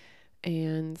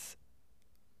 And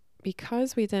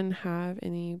because we didn't have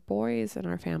any boys in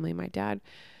our family, my dad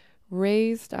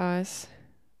raised us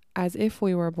as if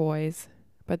we were boys,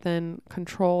 but then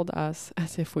controlled us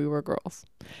as if we were girls.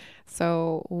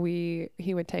 So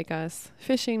he would take us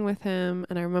fishing with him,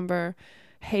 and I remember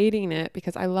hating it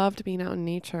because I loved being out in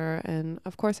nature, and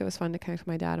of course it was fun to connect with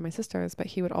my dad and my sisters, but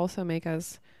he would also make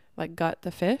us like gut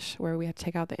the fish, where we had to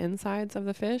take out the insides of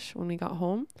the fish when we got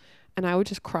home. And I would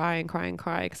just cry and cry and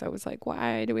cry because I was like,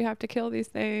 why do we have to kill these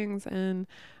things? And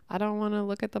I don't want to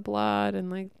look at the blood and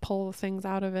like pull things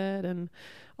out of it and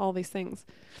all these things.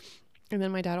 And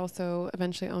then my dad also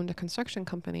eventually owned a construction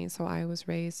company. So I was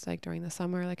raised like during the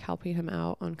summer, like helping him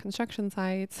out on construction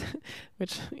sites,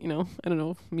 which, you know, I don't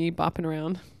know, me bopping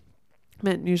around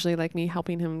meant usually like me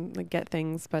helping him like get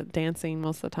things, but dancing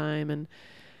most of the time. And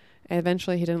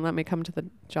eventually he didn't let me come to the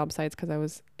job sites because I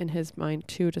was, in his mind,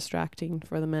 too distracting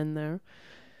for the men there.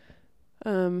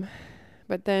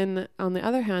 But then on the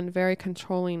other hand, very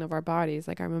controlling of our bodies.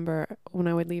 Like I remember when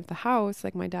I would leave the house,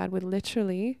 like my dad would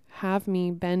literally have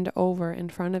me bend over in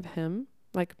front of him,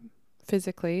 like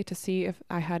physically, to see if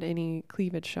I had any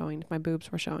cleavage showing, if my boobs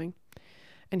were showing.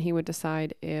 And he would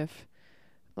decide if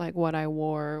like what I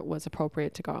wore was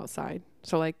appropriate to go outside.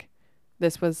 So like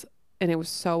this was, and it was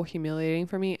so humiliating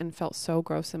for me and felt so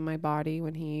gross in my body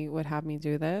when he would have me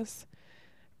do this.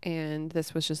 And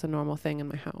this was just a normal thing in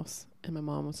my house. And my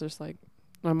mom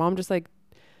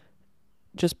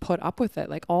just put up with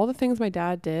it. Like all the things my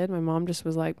dad did, my mom just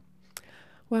was like,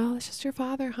 well, it's just your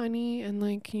father, honey. And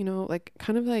like, you know, like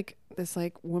kind of like this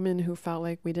like woman who felt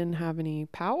like we didn't have any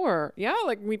power. Yeah,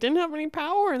 like we didn't have any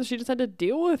power and she just had to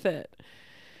deal with it.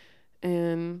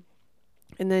 And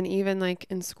then even like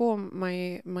in school,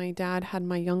 my dad had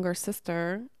my younger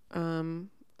sister,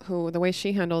 who the way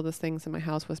she handled these things in my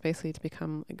house was basically to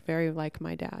become like very like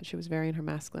my dad. She was very in her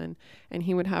masculine, and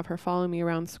he would have her follow me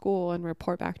around school and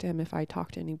report back to him if I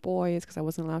talked to any boys, because I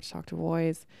wasn't allowed to talk to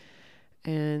boys,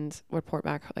 and report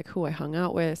back like who I hung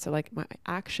out with. So like my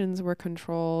actions were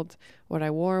controlled, what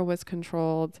I wore was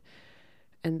controlled.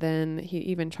 And then he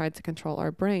even tried to control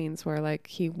our brains, where like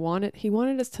he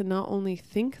wanted us to not only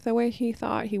think the way he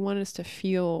thought, he wanted us to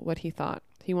feel what he thought.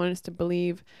 He wanted us to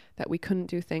believe that we couldn't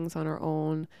do things on our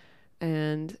own.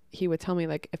 And he would tell me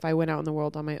like if I went out in the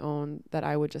world on my own that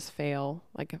I would just fail.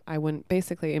 Like I wouldn't,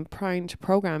 basically in trying to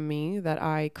program me that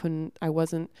I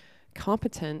wasn't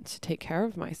competent to take care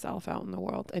of myself out in the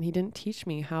world. And he didn't teach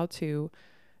me how to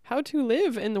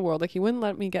live in the world. Like he wouldn't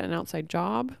let me get an outside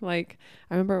job. Like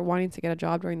I remember wanting to get a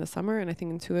job during the summer, and I think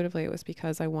intuitively it was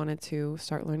because I wanted to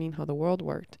start learning how the world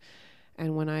worked.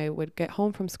 And when I would get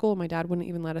home from school, my dad wouldn't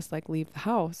even let us like leave the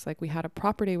house. Like we had a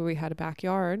property where we had a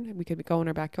backyard. We could go in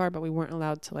our backyard, but we weren't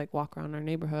allowed to like walk around our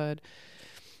neighborhood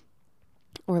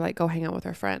or like go hang out with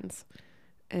our friends.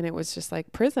 And it was just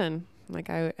like prison.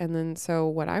 So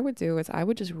what I would do is I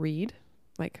would just read.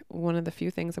 Like one of the few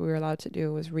things that we were allowed to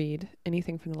do was read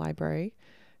anything from the library.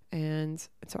 And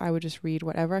so I would just read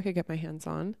whatever I could get my hands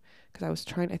on, because I was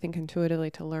trying, I think, intuitively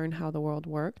to learn how the world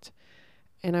worked.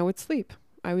 And I would sleep.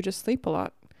 I would just sleep a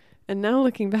lot. And now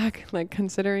looking back, like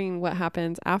considering what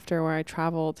happened after, where I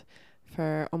traveled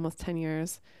for almost 10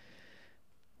 years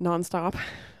nonstop.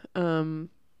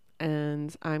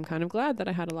 And I'm kind of glad that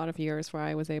I had a lot of years where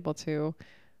I was able to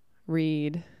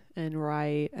read and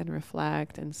write and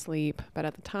reflect and sleep. But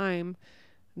at the time,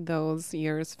 those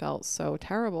years felt so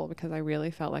terrible because I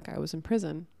really felt like I was in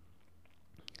prison.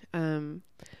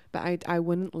 But I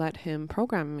wouldn't let him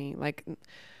program me. Like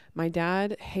my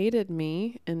dad hated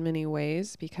me in many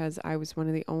ways because I was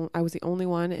I was the only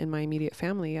one in my immediate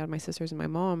family, out of my sisters and my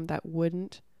mom, that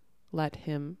wouldn't let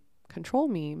him control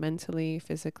me mentally,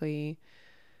 physically,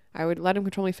 I would let him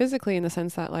control me physically in the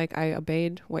sense that like I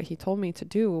obeyed what he told me to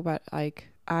do, but like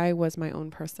I was my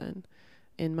own person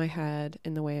in my head,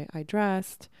 in the way I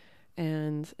dressed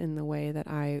and in the way that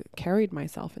I carried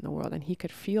myself in the world. And he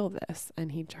could feel this,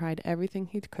 and he tried everything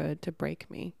he could to break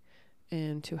me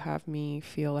and to have me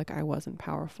feel like I wasn't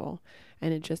powerful.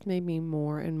 And it just made me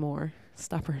more and more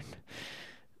stubborn.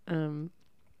 And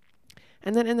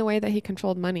then in the way that he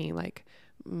controlled money, like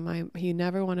he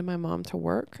never wanted my mom to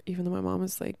work, even though my mom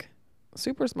is like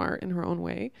super smart in her own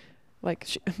way. Like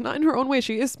not in her own way,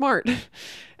 she is smart.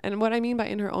 And what I mean by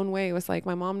in her own way was like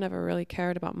my mom never really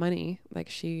cared about money. Like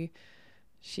she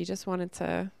just wanted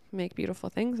to make beautiful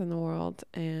things in the world.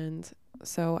 And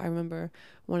so I remember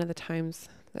one of the times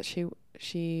that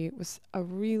she was a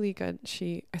really good,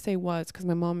 I say was because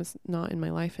my mom is not in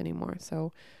my life anymore.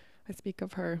 So I speak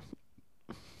of her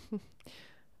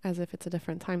as if it's a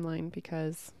different timeline,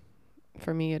 because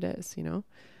for me it is, you know.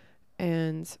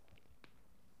 And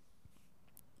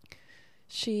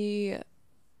she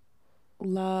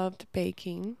loved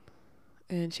baking,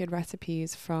 and she had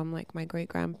recipes from like my great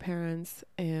grandparents,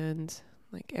 and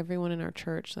like everyone in our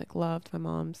church like loved my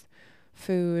mom's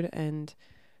food. And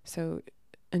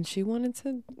she wanted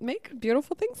to make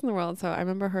beautiful things in the world. So I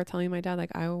remember her telling my dad,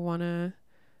 like, I want to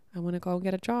go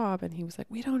get a job. And he was like,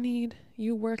 we don't need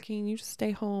you working. You just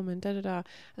stay home and da da da. And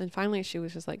then finally she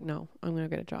was just like, no, I'm going to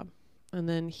get a job. And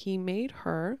then he made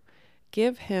her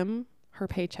give him her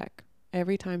paycheck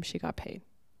every time she got paid.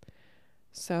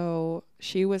 So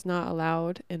she was not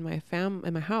allowed in my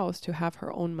house to have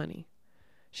her own money.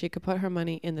 She could put her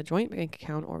money in the joint bank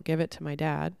account or give it to my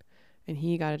dad, and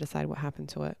he got to decide what happened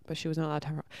to it. But she was not allowed to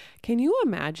have her. Can you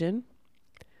imagine?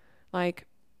 Like,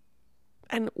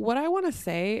 and what I want to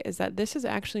say is that this is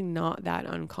actually not that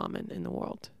uncommon in the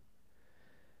world.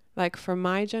 Like for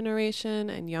my generation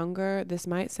and younger, this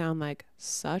might sound like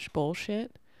such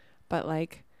bullshit, but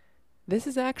like this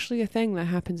is actually a thing that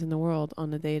happens in the world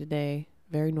on a day-to-day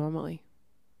very normally.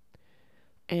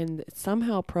 And it's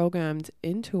somehow programmed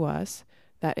into us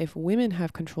that if women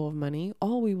have control of money,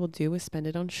 all we will do is spend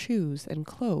it on shoes and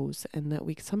clothes, and that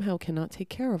we somehow cannot take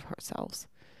care of ourselves.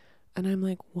 And I'm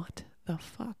like, what the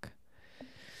fuck?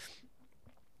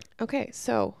 Okay,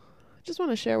 so I just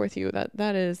want to share with you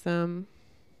that is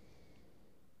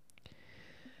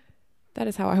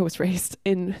how I was raised.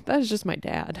 That is just my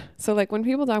dad. So like when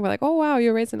people talk about like, oh wow,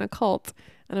 you're raised in a cult.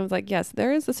 And I was like, yes,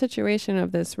 there is a situation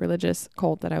of this religious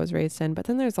cult that I was raised in, but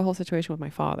then there's the whole situation with my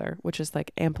father, which is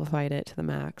like amplified it to the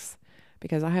max,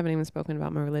 because I haven't even spoken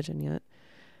about my religion yet.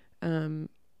 And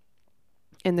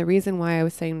the reason why I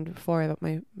was saying before about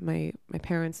my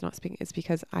parents not speaking is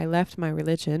because I left my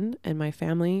religion, and my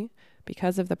family,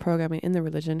 because of the programming in the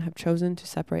religion, have chosen to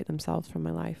separate themselves from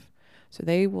my life. So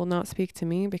they will not speak to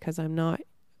me because I'm not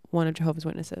one of Jehovah's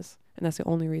Witnesses. And that's the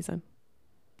only reason.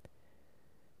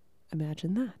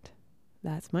 Imagine that.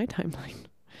 That's my timeline.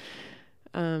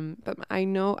 But I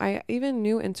know, I even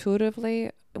knew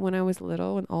intuitively when I was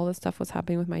little, when all this stuff was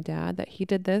happening with my dad, that he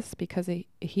did this because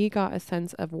he got a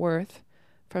sense of worth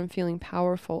from feeling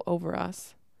powerful over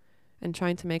us and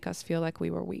trying to make us feel like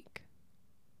we were weak.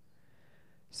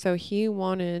 So he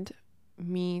wanted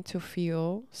me to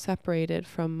feel separated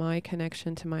from my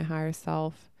connection to my higher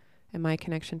self and my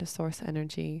connection to source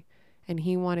energy. And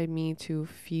he wanted me to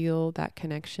feel that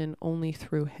connection only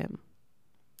through him.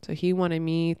 So he wanted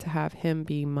me to have him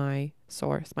be my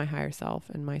source, my higher self,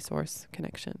 and my source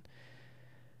connection.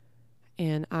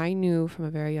 And I knew from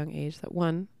a very young age that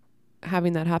one,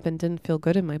 having that happen didn't feel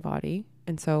good in my body.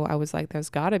 And so I was like, there's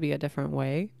got to be a different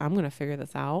way. I'm going to figure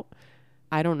this out.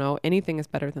 I don't know. Anything is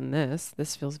better than this.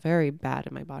 This feels very bad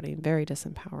in my body and very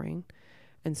disempowering.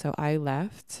 And so I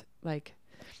left, like,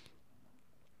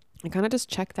 I kind of just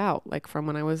checked out, like from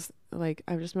when I was like,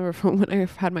 I just remember from when I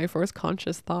had my first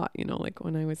conscious thought, you know, like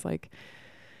when I was like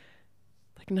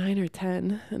 9 or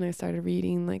 10, and I started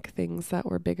reading like things that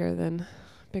were bigger than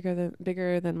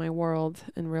my world,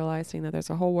 and realizing that there's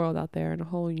a whole world out there and a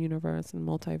whole universe and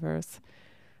multiverse.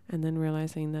 And then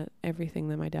realizing that everything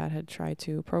that my dad had tried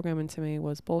to program into me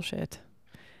was bullshit.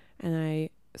 And I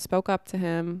spoke up to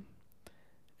him,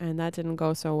 and that didn't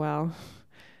go so well.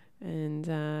 And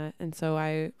so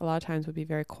I, a lot of times, would be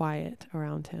very quiet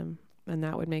around him, and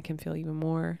that would make him feel even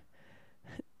more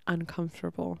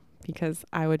uncomfortable, because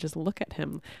I would just look at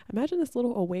him. Imagine this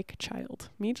little awake child,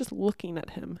 me just looking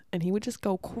at him, and he would just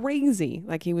go crazy.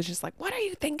 Like he was just like, what are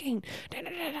you thinking? Da, da,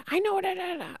 da, da. I know. Da,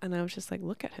 da, da. And I was just like,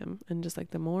 look at him. And just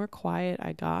like the more quiet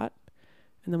I got,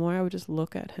 and the more I would just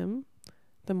look at him,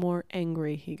 the more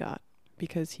angry he got,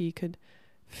 because he could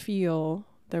feel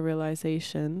the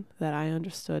realization that I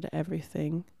understood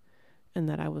everything and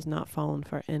that I was not falling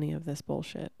for any of this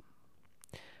bullshit.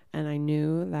 And I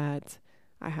knew that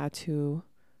I had to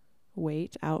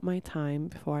wait out my time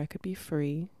before I could be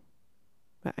free.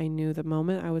 But I knew the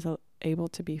moment I was able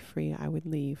to be free, I would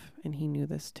leave. And he knew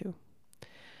this too.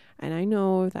 And I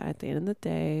know that at the end of the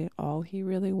day, all he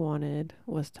really wanted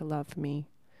was to love me.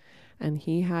 And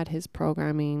he had his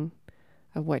programming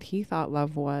of what he thought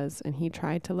love was. And he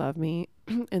tried to love me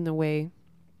in the way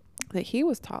that he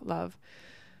was taught love,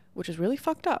 which is really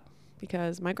fucked up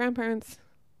because my grandparents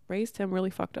raised him really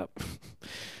fucked up.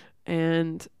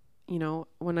 And, you know,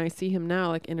 when I see him now,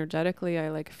 like energetically, I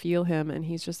like feel him, and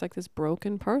he's just like this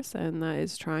broken person that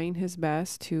is trying his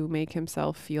best to make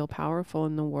himself feel powerful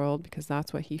in the world, because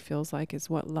that's what he feels like is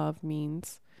what love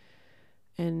means.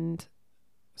 And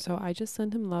so I just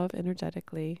send him love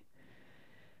energetically,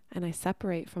 and I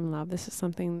separate from love. This is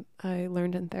something I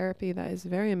learned in therapy that is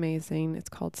very amazing. It's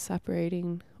called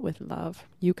separating with love.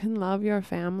 You can love your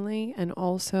family and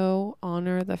also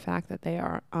honor the fact that they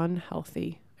are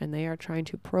unhealthy and they are trying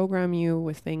to program you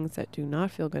with things that do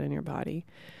not feel good in your body.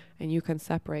 And you can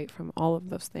separate from all of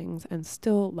those things and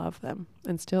still love them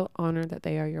and still honor that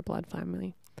they are your blood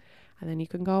family. And then you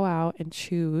can go out and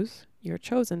choose your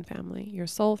chosen family, your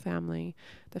soul family,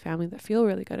 the family that feel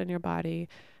really good in your body,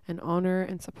 and honor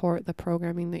and support the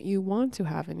programming that you want to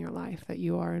have in your life, that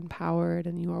you are empowered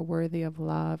and you are worthy of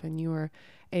love and you are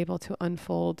able to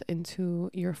unfold into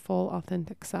your full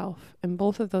authentic self. And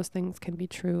both of those things can be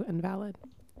true and valid.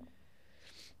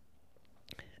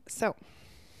 So,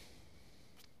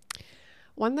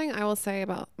 one thing I will say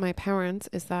about my parents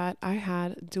is that I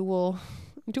had dual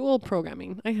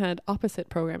programming. I had opposite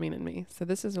programming in me. So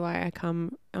this is why I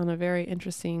come on a very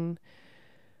interesting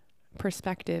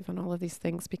perspective on all of these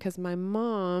things, because my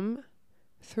mom,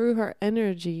 through her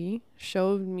energy,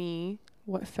 showed me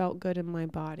what felt good in my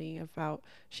body. About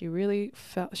she really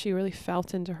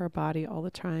felt into her body all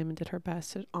the time and did her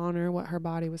best to honor what her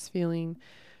body was feeling.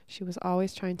 She was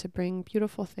always trying to bring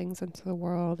beautiful things into the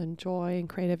world, and joy and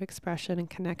creative expression and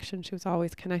connection. She was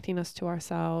always connecting us to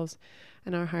ourselves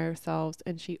and our higher selves.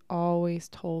 And she always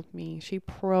told me, she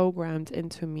programmed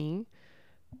into me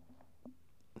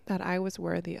that I was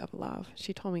worthy of love.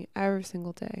 She told me every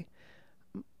single day,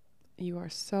 you are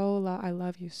so I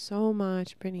love you so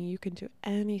much, Brittany. You can do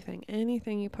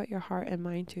anything you put your heart and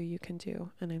mind to, you can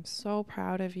do. And I'm so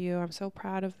proud of you. I'm so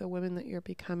proud of the women that you're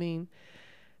becoming.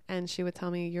 And she would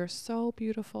tell me, you're so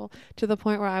beautiful, to the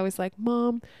point where I was like,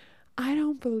 Mom, I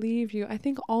don't believe you. I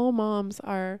think all moms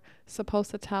are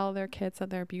supposed to tell their kids that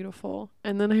they're beautiful.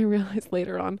 And then I realized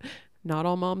later on, not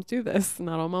all moms do this.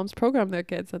 Not all moms program their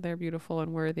kids that they're beautiful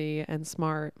and worthy and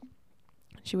smart.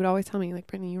 She would always tell me, like,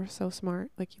 Brittany, you're so smart.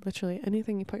 Like, you literally,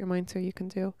 anything you put your mind to, you can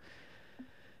do.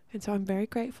 And so I'm very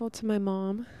grateful to my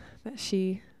mom that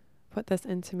she put this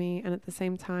into me. And at the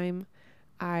same time,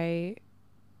 I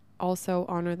also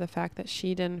honor the fact that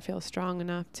she didn't feel strong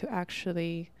enough to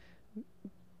actually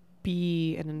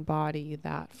be and embody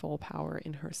that full power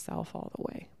in herself all the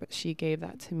way. But she gave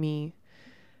that to me.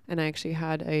 And I actually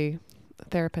had a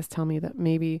therapist tell me that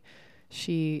maybe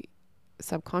she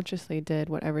subconsciously did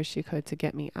whatever she could to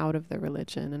get me out of the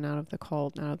religion and out of the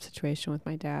cult and out of the situation with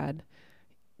my dad,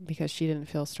 because she didn't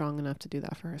feel strong enough to do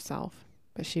that for herself.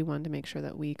 But she wanted to make sure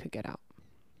that we could get out.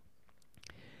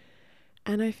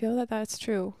 And I feel that that's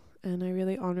true. And I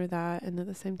really honor that. And at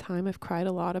the same time, I've cried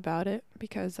a lot about it,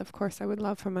 because of course I would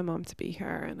love for my mom to be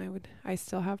here. And I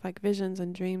still have like visions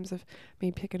and dreams of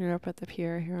me picking her up at the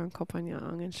pier here on Koh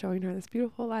Phangan and showing her this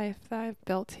beautiful life that I've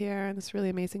built here, and this really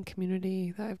amazing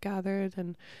community that I've gathered,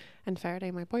 and Faraday,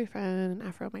 my boyfriend, and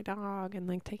Afro, my dog, and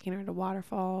like taking her to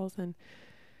waterfalls and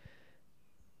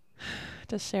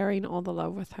just sharing all the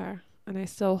love with her. And I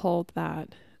still hold that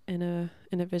in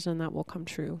a vision that will come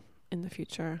true in the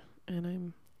future. And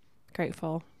I'm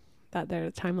grateful that their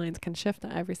timelines can shift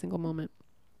at every single moment.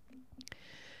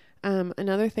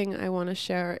 Another thing I want to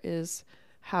share is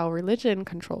how religion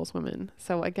controls women.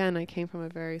 So again, I came from a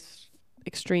very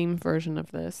extreme version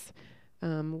of this,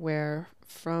 where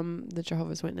from the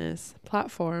Jehovah's Witness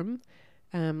platform,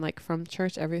 like from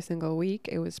church every single week,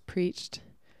 it was preached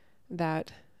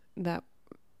that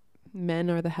men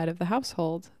are the head of the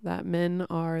household, that men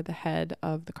are the head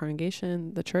of the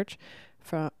congregation, the church,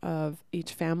 of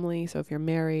each family. So if you're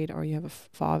married or you have a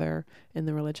father in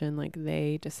the religion, like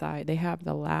they decide, they have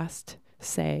the last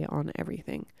say on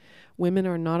everything. Women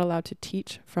are not allowed to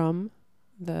teach from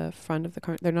the front of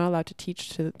they're not allowed to teach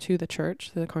to the church,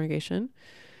 to the congregation.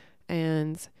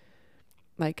 And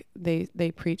like they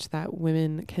preach that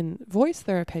women can voice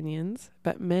their opinions,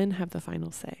 but men have the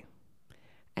final say.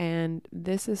 And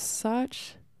this is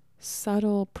such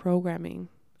subtle programming,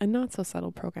 and not so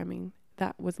subtle programming.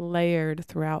 that was layered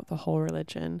throughout the whole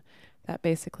religion, that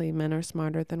basically men are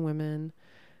smarter than women,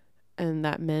 and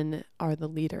that men are the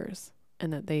leaders,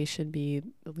 and that they should be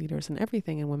the leaders in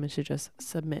everything, and women should just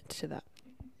submit to that.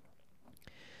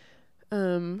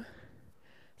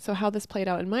 So how this played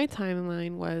out in my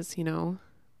timeline was, you know,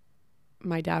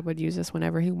 my dad would use this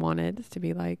whenever he wanted to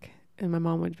be like, and my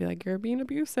mom would be like, you're being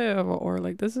abusive, or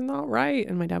like, this is not right.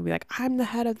 And my dad would be like, I'm the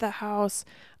head of the house,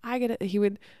 I get it. He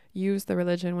would use the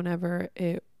religion whenever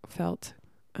it felt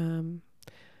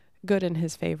good in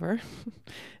his favor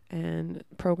and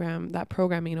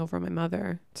programming over my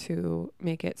mother to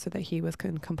make it so that he was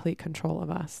in complete control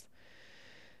of us.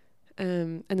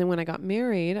 And then when I got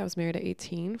married, I was married at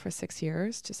 18 for 6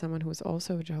 years to someone who was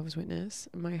also a Jehovah's Witness.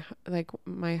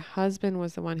 My husband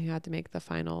was the one who had to make the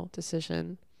final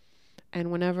decision.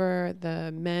 And whenever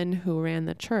the men who ran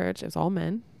the church, it was all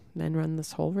men run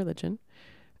this whole religion.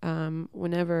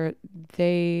 Whenever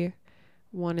they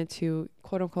wanted to,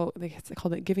 quote unquote, they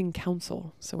called it giving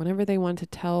counsel. So whenever they wanted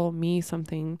to tell me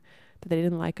something that they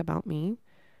didn't like about me,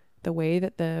 the way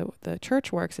that the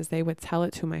church works is they would tell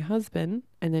it to my husband,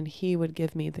 and then he would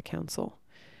give me the counsel.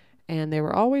 And they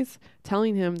were always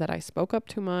telling him that I spoke up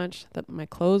too much, that my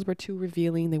clothes were too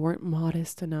revealing, they weren't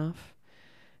modest enough,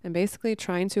 and basically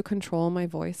trying to control my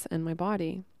voice and my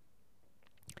body.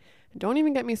 Don't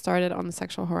even get me started on the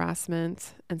sexual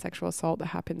harassment and sexual assault that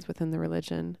happens within the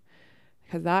religion,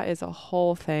 because that is a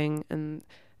whole thing, and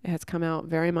it has come out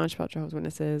very much about Jehovah's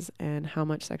Witnesses and how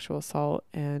much sexual assault,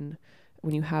 and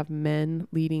when you have men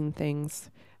leading things.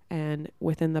 And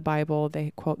within the Bible,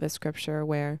 they quote this scripture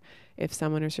where if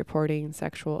someone is reporting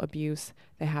sexual abuse,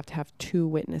 they have to have 2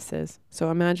 witnesses. So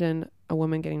imagine a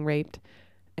woman getting raped,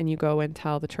 and you go and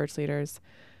tell the church leaders,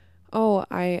 oh,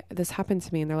 this happened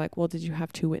to me. And they're like, well, did you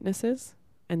have 2 witnesses?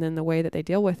 And then the way that they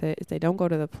deal with it is they don't go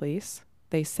to the police.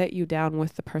 They sit you down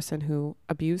with the person who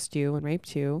abused you and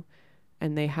raped you,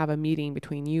 and they have a meeting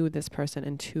between you, this person,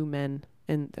 and 2 men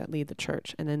that lead the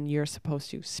church. And then you're supposed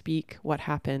to speak what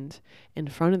happened in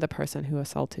front of the person who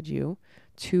assaulted you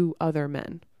to other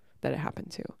men that it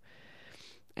happened to.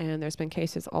 And there's been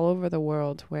cases all over the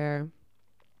world where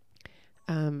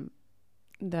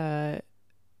the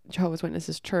Jehovah's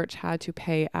Witnesses church had to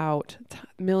pay out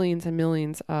millions and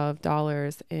millions of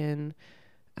dollars in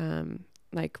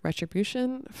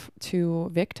retribution to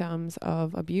victims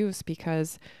of abuse,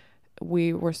 because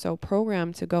we were so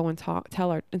programmed to go and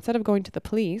instead of going to the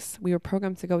police, we were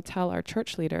programmed to go tell our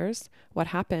church leaders what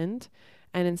happened.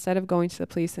 And instead of going to the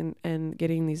police and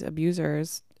getting these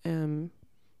abusers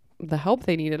the help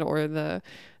they needed, or the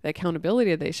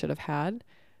accountability they should have had,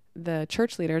 the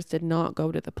church leaders did not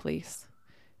go to the police.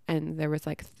 And there was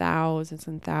like thousands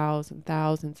and thousands and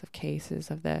thousands of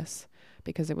cases of this,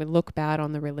 because it would look bad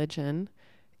on the religion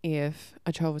if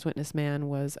a Jehovah's Witness man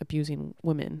was abusing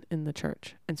women in the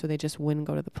church. And so they just wouldn't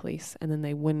go to the police, and then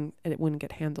it wouldn't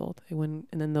get handled. And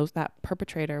then that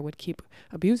perpetrator would keep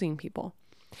abusing people.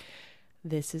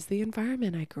 This is the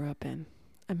environment I grew up in.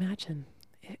 Imagine.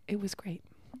 It was great.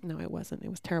 No, it wasn't. It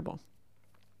was terrible.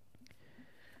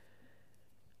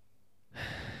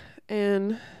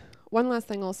 And one last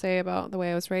thing I'll say about the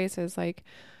way I was raised is, like,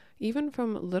 even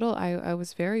from little, I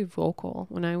was very vocal.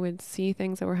 When I would see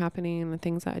things that were happening and the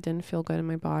things that I didn't feel good in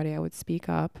my body, I would speak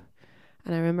up.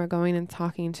 And I remember going and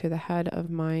talking to the head of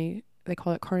they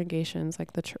call it congregations,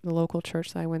 like the local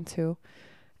church that I went to.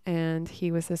 And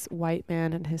he was this white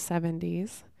man in his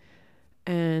 70s.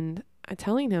 And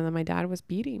telling him that my dad was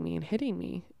beating me and hitting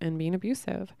me and being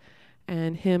abusive.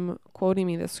 And him quoting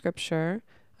me this scripture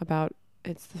about,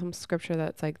 it's some scripture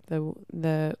that's like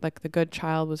the good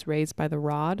child was raised by the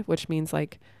rod, which means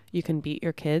like you can beat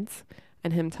your kids.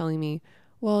 And him telling me,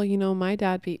 well, you know, my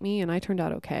dad beat me and I turned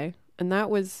out okay. And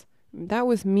that was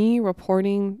me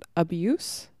reporting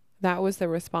abuse. That was the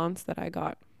response that I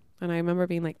got. And I remember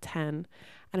being like 10.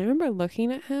 And I remember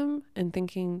looking at him and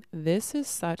thinking, this is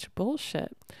such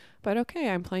bullshit. But okay,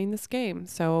 I'm playing this game.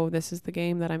 So this is the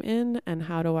game that I'm in, and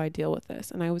how do I deal with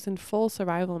this? And I was in full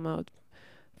survival mode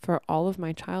for all of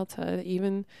my childhood,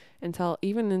 even until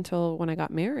when I got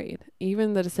married.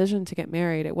 Even the decision to get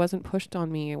married, it wasn't pushed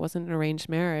on me. It wasn't an arranged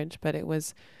marriage, but it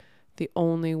was the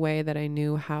only way that I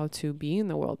knew how to be in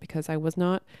the world, because I was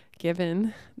not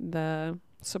given the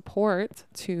support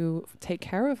to take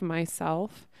care of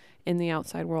myself in the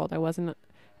outside world. I wasn't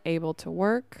able to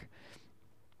work.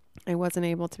 I wasn't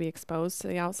able to be exposed to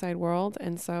the outside world.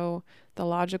 And so the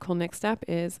logical next step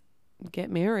is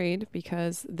get married,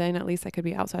 because then at least I could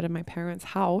be outside of my parents'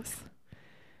 house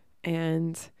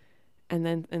and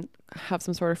have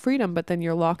some sort of freedom. But then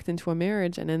you're locked into a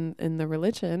marriage, and in the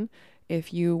religion,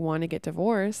 if you want to get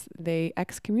divorced, they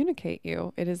excommunicate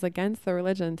you. It is against the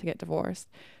religion to get divorced.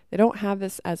 They don't have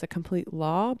this as a complete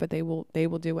law, but they will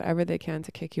do whatever they can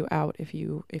to kick you out if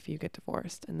you get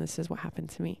divorced. And this is what happened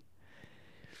to me.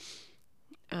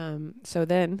 So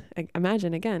then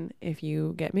imagine again, if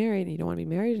you get married and you don't want to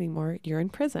be married anymore, you're in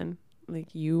prison.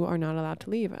 Like, you are not allowed to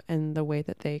leave. And the way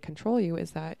that they control you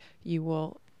is that you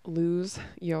will lose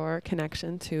your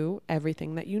connection to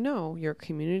everything that you know, your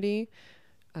community.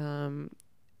 And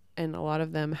a lot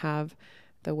of them have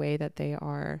the way that they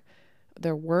are,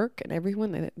 their work and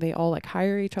everyone, they all like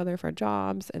hire each other for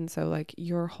jobs. And so like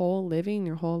your whole living,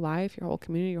 your whole life, your whole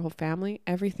community, your whole family,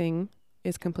 everything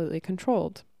is completely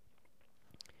controlled.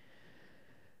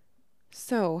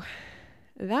 So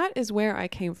that is where I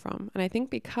came from. And I think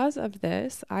because of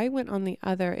this, I went on the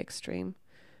other extreme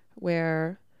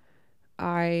where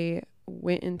I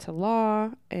went into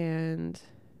law and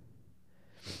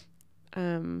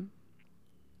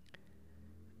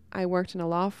I worked in a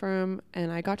law firm,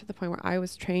 and I got to the point where I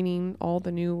was training all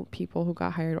the new people who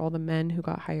got hired, all the men who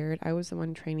got hired. I was the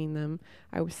one training them.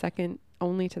 I was second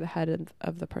only to the head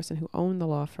of the person who owned the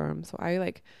law firm. So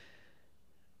I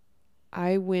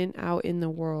went out in the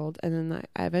world, and then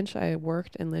eventually I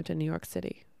worked and lived in New York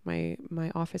City. My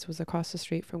office was across the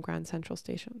street from Grand Central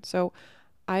Station. So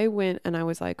I went and I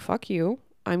was like, fuck you.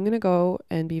 I'm going to go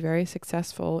and be very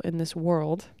successful in this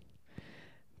world.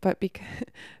 But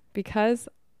because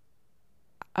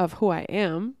of who I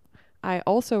am, I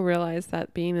also realized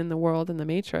that being in the world in the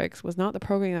Matrix was not the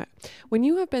program. When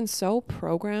you have been so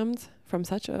programmed from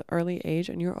such an early age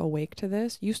and you're awake to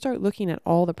this, you start looking at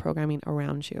all the programming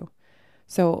around you.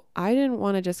 So I didn't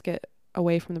want to just get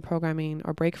away from the programming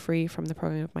or break free from the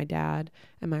programming of my dad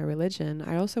and my religion.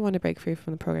 I also wanted to break free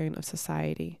from the programming of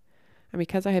society. And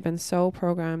because I had been so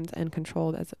programmed and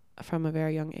controlled from a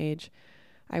very young age,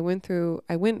 I went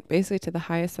basically to the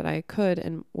highest that I could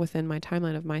and within my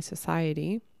timeline of my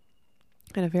society,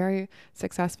 and a very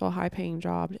successful, high-paying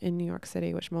job in New York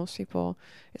City, which most people,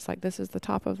 it's like, this is the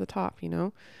top of the top, you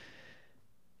know?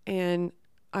 And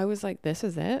I was like, this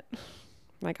is it.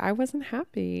 Like, I wasn't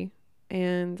happy.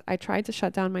 And I tried to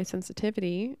shut down my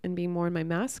sensitivity and be more in my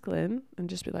masculine and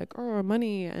just be like, oh,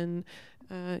 money. And,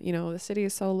 the city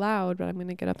is so loud, but I'm going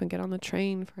to get up and get on the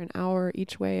train for an hour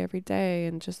each way every day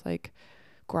and just like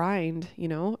grind,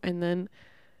 And then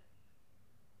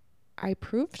I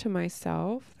proved to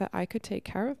myself that I could take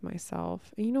care of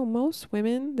myself. Most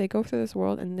women, they go through this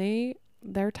world and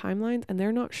their timelines, and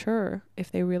they're not sure if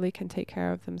they really can take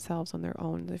care of themselves on their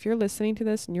own. If you're listening to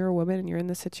this and you're a woman and you're in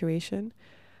this situation,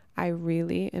 I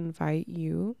really invite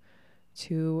you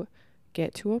to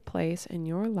get to a place in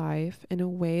your life in a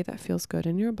way that feels good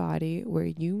in your body, where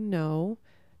you know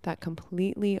that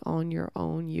completely on your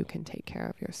own you can take care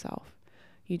of yourself.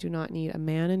 You do not need a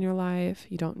man in your life.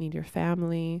 You don't need your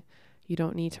family. You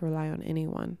don't need to rely on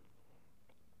anyone.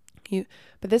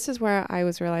 But this is where I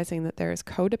was realizing that there is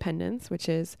codependence, which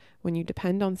is when you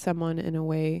depend on someone in a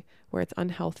way where it's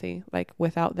unhealthy, like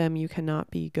without them, you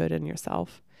cannot be good in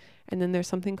yourself. And then there's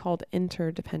something called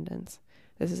interdependence.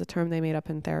 This is a term they made up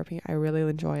in therapy. I really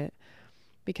enjoy it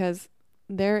because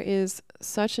there is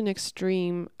such an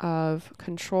extreme of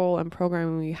control and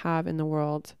programming we have in the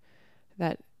world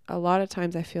that a lot of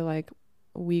times I feel like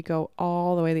we go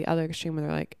all the way the other extreme where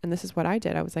they're like, and this is what I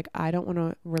did. I was like, I don't want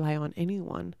to rely on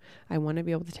anyone. I want to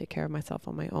be able to take care of myself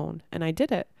on my own. And I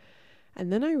did it.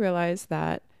 And then I realized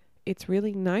that it's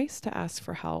really nice to ask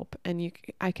for help, and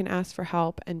I can ask for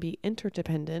help and be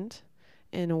interdependent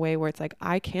in a way where it's like,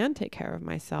 I can take care of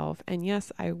myself. And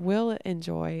yes, I will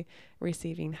enjoy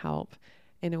receiving help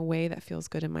in a way that feels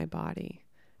good in my body,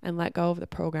 and let go of the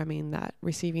programming that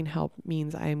receiving help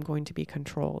means I am going to be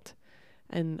controlled,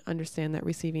 and understand that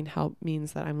receiving help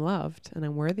means that I'm loved and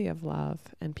I'm worthy of love,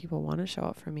 and people want to show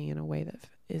up for me in a way that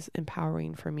is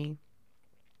empowering for me.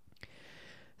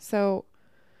 So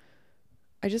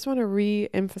I just want to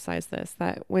re-emphasize this,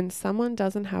 that when someone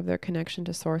doesn't have their connection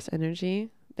to source energy,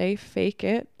 they fake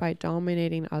it by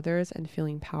dominating others and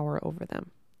feeling power over them.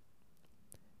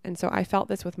 And so I felt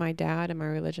this with my dad and my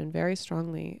religion very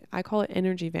strongly. I call it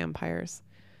energy vampires.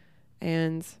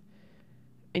 And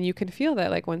you can feel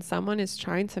that, like, when someone is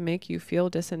trying to make you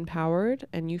feel disempowered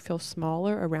and you feel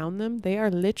smaller around them, they are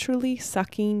literally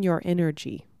sucking your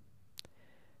energy.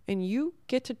 And you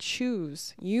get to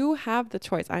choose. You have the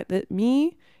choice.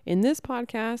 Me in this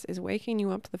podcast is waking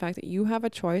you up to the fact that you have a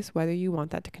choice whether you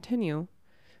want that to continue.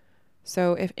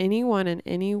 So if anyone in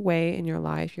any way in your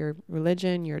life, your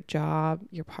religion, your job,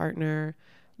 your partner,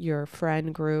 your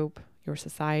friend group, your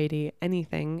society,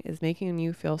 anything is making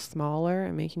you feel smaller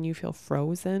and making you feel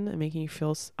frozen and making you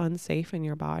feel unsafe in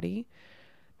your body,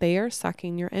 they are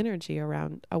sucking your energy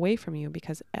around away from you,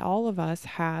 because all of us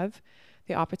have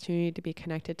the opportunity to be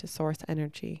connected to source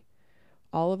energy.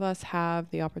 All of us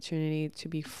have the opportunity to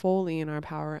be fully in our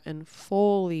power and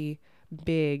fully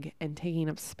big and taking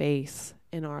up space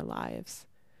in our lives.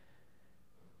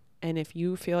 And if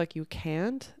you feel like you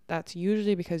can't, that's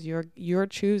usually because you're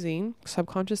choosing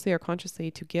subconsciously or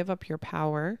consciously to give up your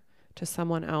power to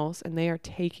someone else, and they are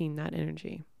taking that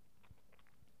energy.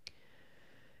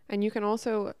 And you can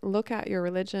also look at your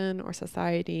religion or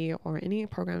society or any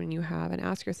programming you have and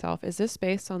ask yourself, is this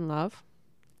based on love?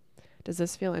 Does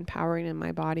this feel empowering in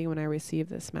my body when I receive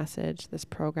this message, this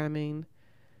programming?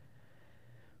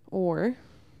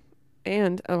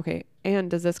 And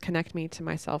does this connect me to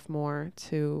myself more,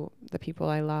 to the people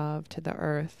I love, to the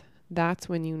earth? That's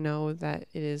when you know that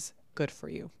it is good for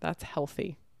you. That's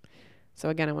healthy. So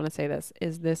again, I want to say this.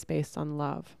 Is this based on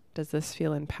love? Does this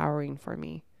feel empowering for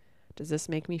me? Does this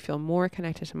make me feel more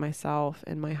connected to myself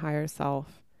and my higher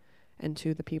self and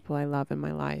to the people I love in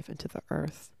my life and to the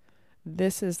earth?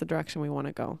 This is the direction we want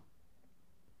to go.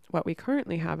 What we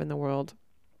currently have in the world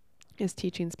is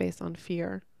teachings based on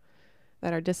fear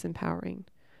that are disempowering,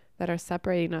 that are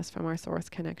separating us from our source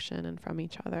connection and from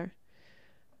each other.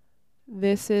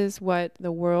 This is what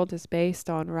the world is based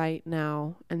on right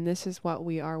now, and this is what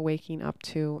we are waking up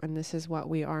to, and this is what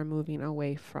we are moving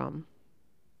away from.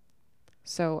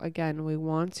 So again, we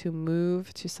want to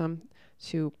move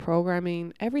to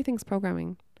programming. Everything's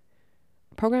programming.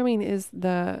 Programming is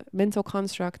the mental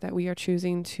construct that we are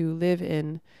choosing to live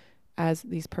in as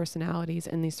these personalities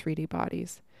in these 3D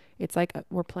bodies. It's like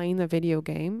we're playing a video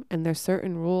game, and there's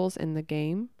certain rules in the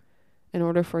game in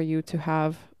order for you to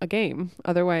have a game.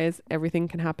 Otherwise, everything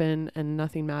can happen and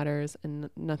nothing matters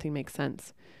and nothing makes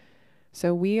sense.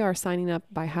 So we are signing up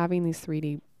by having these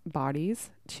 3D bodies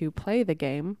to play the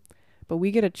game, but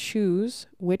we get to choose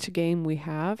which game we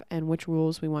have and which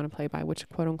rules we want to play by, which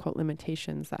quote unquote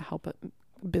limitations that help it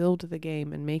build the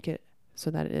game and make it so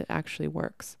that it actually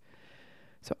works.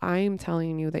 So I am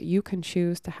telling you that you can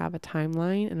choose to have a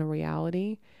timeline and a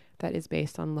reality that is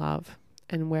based on love,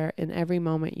 and where in every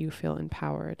moment you feel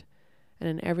empowered, and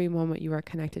in every moment you are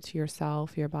connected to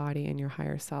yourself, your body, and your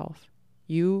higher self.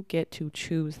 You get to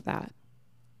choose that.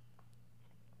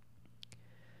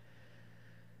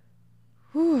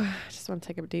 Whew, I just want to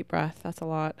take a deep breath. That's a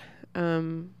lot.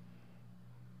 And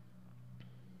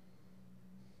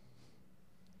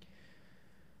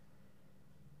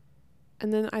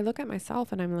then I look at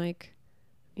myself and I'm like,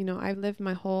 I've lived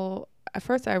my whole, at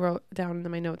first I wrote down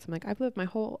in my notes, I'm like, I've lived my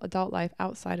whole adult life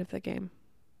outside of the game.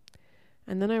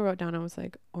 And then I wrote down, I was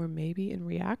like, or maybe in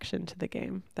reaction to the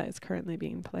game that is currently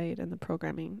being played and the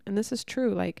programming. And this is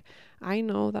true. Like, I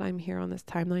know that I'm here on this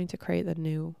timeline to create the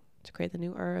new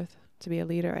earth, to be a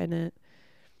leader in it,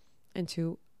 and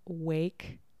to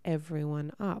wake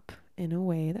everyone up in a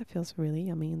way that feels really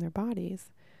yummy in their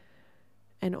bodies.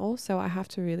 And also I have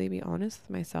to really be honest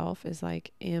with myself, is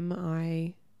like, am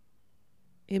I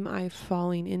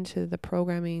falling into the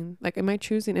programming? Like, am I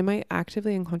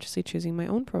actively and consciously choosing my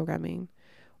own programming?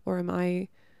 Or am I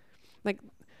like,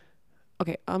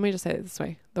 okay, let me just say it this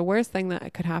way. The worst thing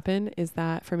that could happen is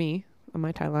that for me, on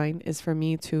my timeline, is for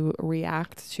me to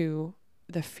react to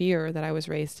the fear that I was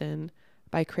raised in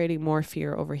by creating more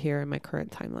fear over here in my current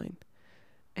timeline.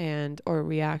 Or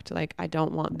react like, I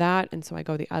don't want that, and so I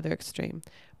go the other extreme.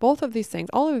 Both of these things,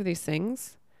 all of these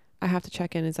things, I have to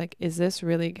check in. Is like, is this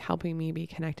really helping me be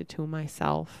connected to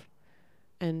myself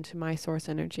and to my source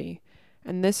energy?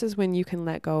 And this is when you can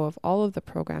let go of all of the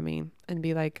programming and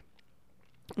be like,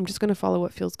 I'm just going to follow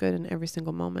what feels good in every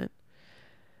single moment.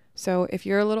 So if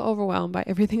you're a little overwhelmed by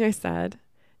everything I said,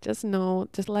 just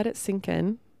let it sink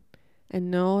in, and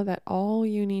know that all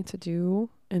you need to do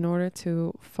in order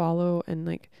to follow and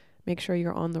like make sure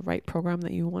you're on the right program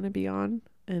that you want to be on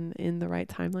and in the right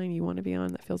timeline you want to be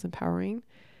on that feels empowering,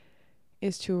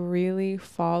 is to really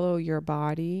follow your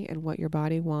body and what your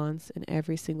body wants in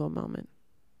every single moment.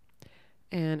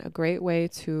 And a great way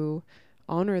to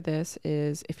honor this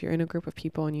is, if you're in a group of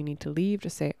people and you need to leave,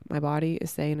 just say, my body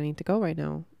is saying I need to go right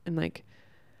now.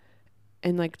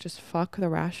 And just fuck the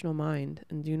rational mind,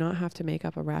 and do not have to make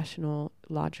up a rational,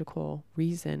 logical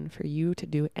reason for you to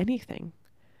do anything.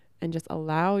 And just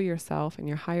allow yourself and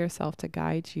your higher self to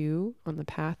guide you on the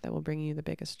path that will bring you the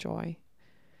biggest joy.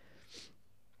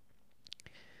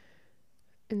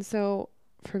 And so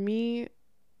for me,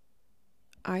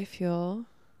 I feel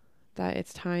that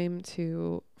it's time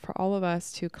for all of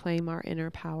us to claim our inner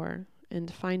power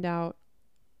and find out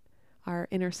our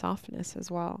inner softness as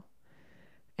well.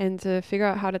 And to figure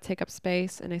out how to take up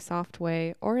space in a soft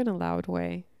way or in a loud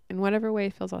way, in whatever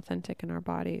way feels authentic in our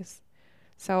bodies.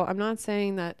 So I'm not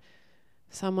saying that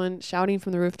someone shouting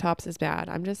from the rooftops is bad.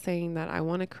 I'm just saying that I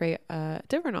want to create a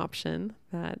different option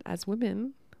that as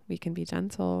women, we can be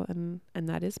gentle and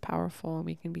that is powerful. And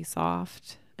we can be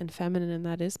soft and feminine and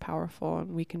that is powerful.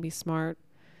 And we can be smart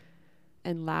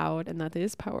and loud and that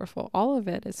is powerful. All of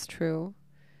it is true.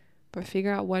 But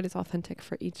figure out what is authentic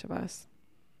for each of us.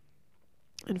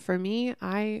 And for me,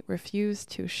 I refuse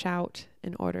to shout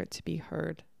in order to be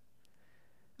heard.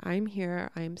 I'm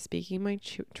here, I'm speaking my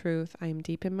truth, I'm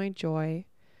deep in my joy,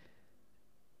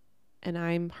 and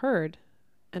I'm heard.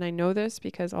 And I know this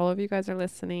because all of you guys are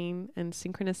listening, and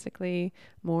synchronistically,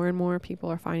 more and more people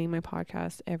are finding my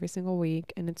podcast every single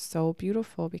week. And it's so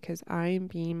beautiful because I'm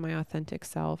being my authentic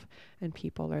self and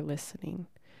people are listening,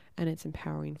 and it's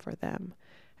empowering for them,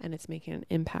 and it's making an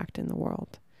impact in the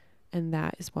world. And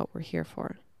that is what we're here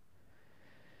for.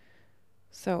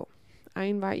 So I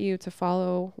invite you to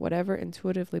follow whatever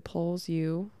intuitively pulls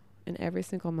you in every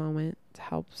single moment to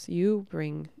helps you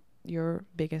bring your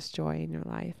biggest joy in your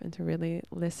life, and to really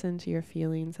listen to your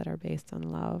feelings that are based on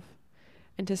love,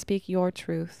 and to speak your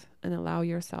truth and allow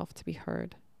yourself to be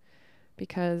heard.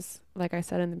 Because like I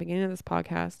said in the beginning of this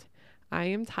podcast, I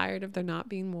am tired of there not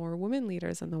being more women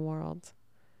leaders in the world.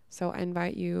 So I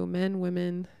invite you, men,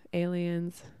 women,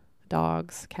 aliens,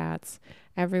 dogs, cats,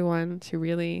 everyone, to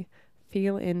really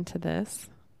feel into this.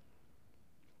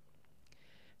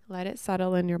 Let it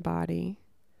settle in your body,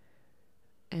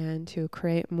 and to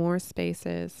create more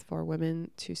spaces for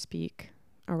women to speak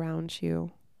around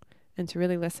you, and to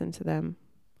really listen to them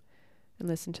and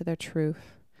listen to their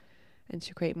truth, and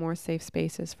to create more safe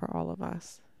spaces for all of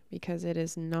us. Because it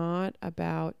is not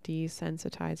about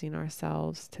desensitizing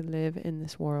ourselves to live in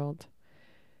this world.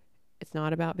 It's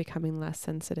not about becoming less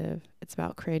sensitive. It's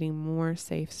about creating more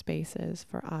safe spaces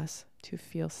for us to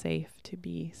feel safe to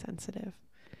be sensitive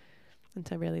and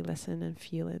to really listen and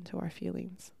feel into our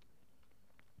feelings.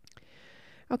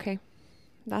 Okay,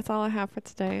 that's all I have for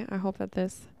today. I hope that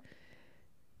this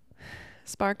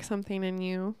sparks something in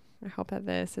you. I hope that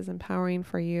this is empowering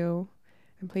for you.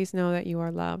 And please know that you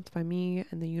are loved by me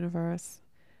and the universe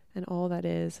and all that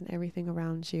is and everything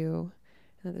around you.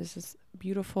 And that there's this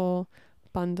beautiful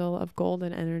bundle of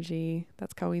golden energy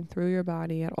that's going through your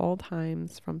body at all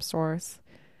times from source.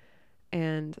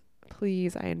 And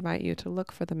please, I invite you to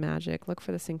look for the magic, look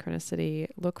for the synchronicity,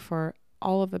 look for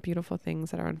all of the beautiful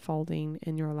things that are unfolding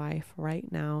in your life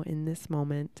right now in this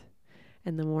moment.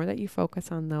 And the more that you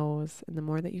focus on those, and the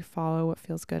more that you follow what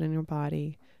feels good in your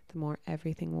body, the more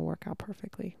everything will work out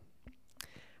perfectly.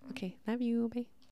 Okay, love you. Bye.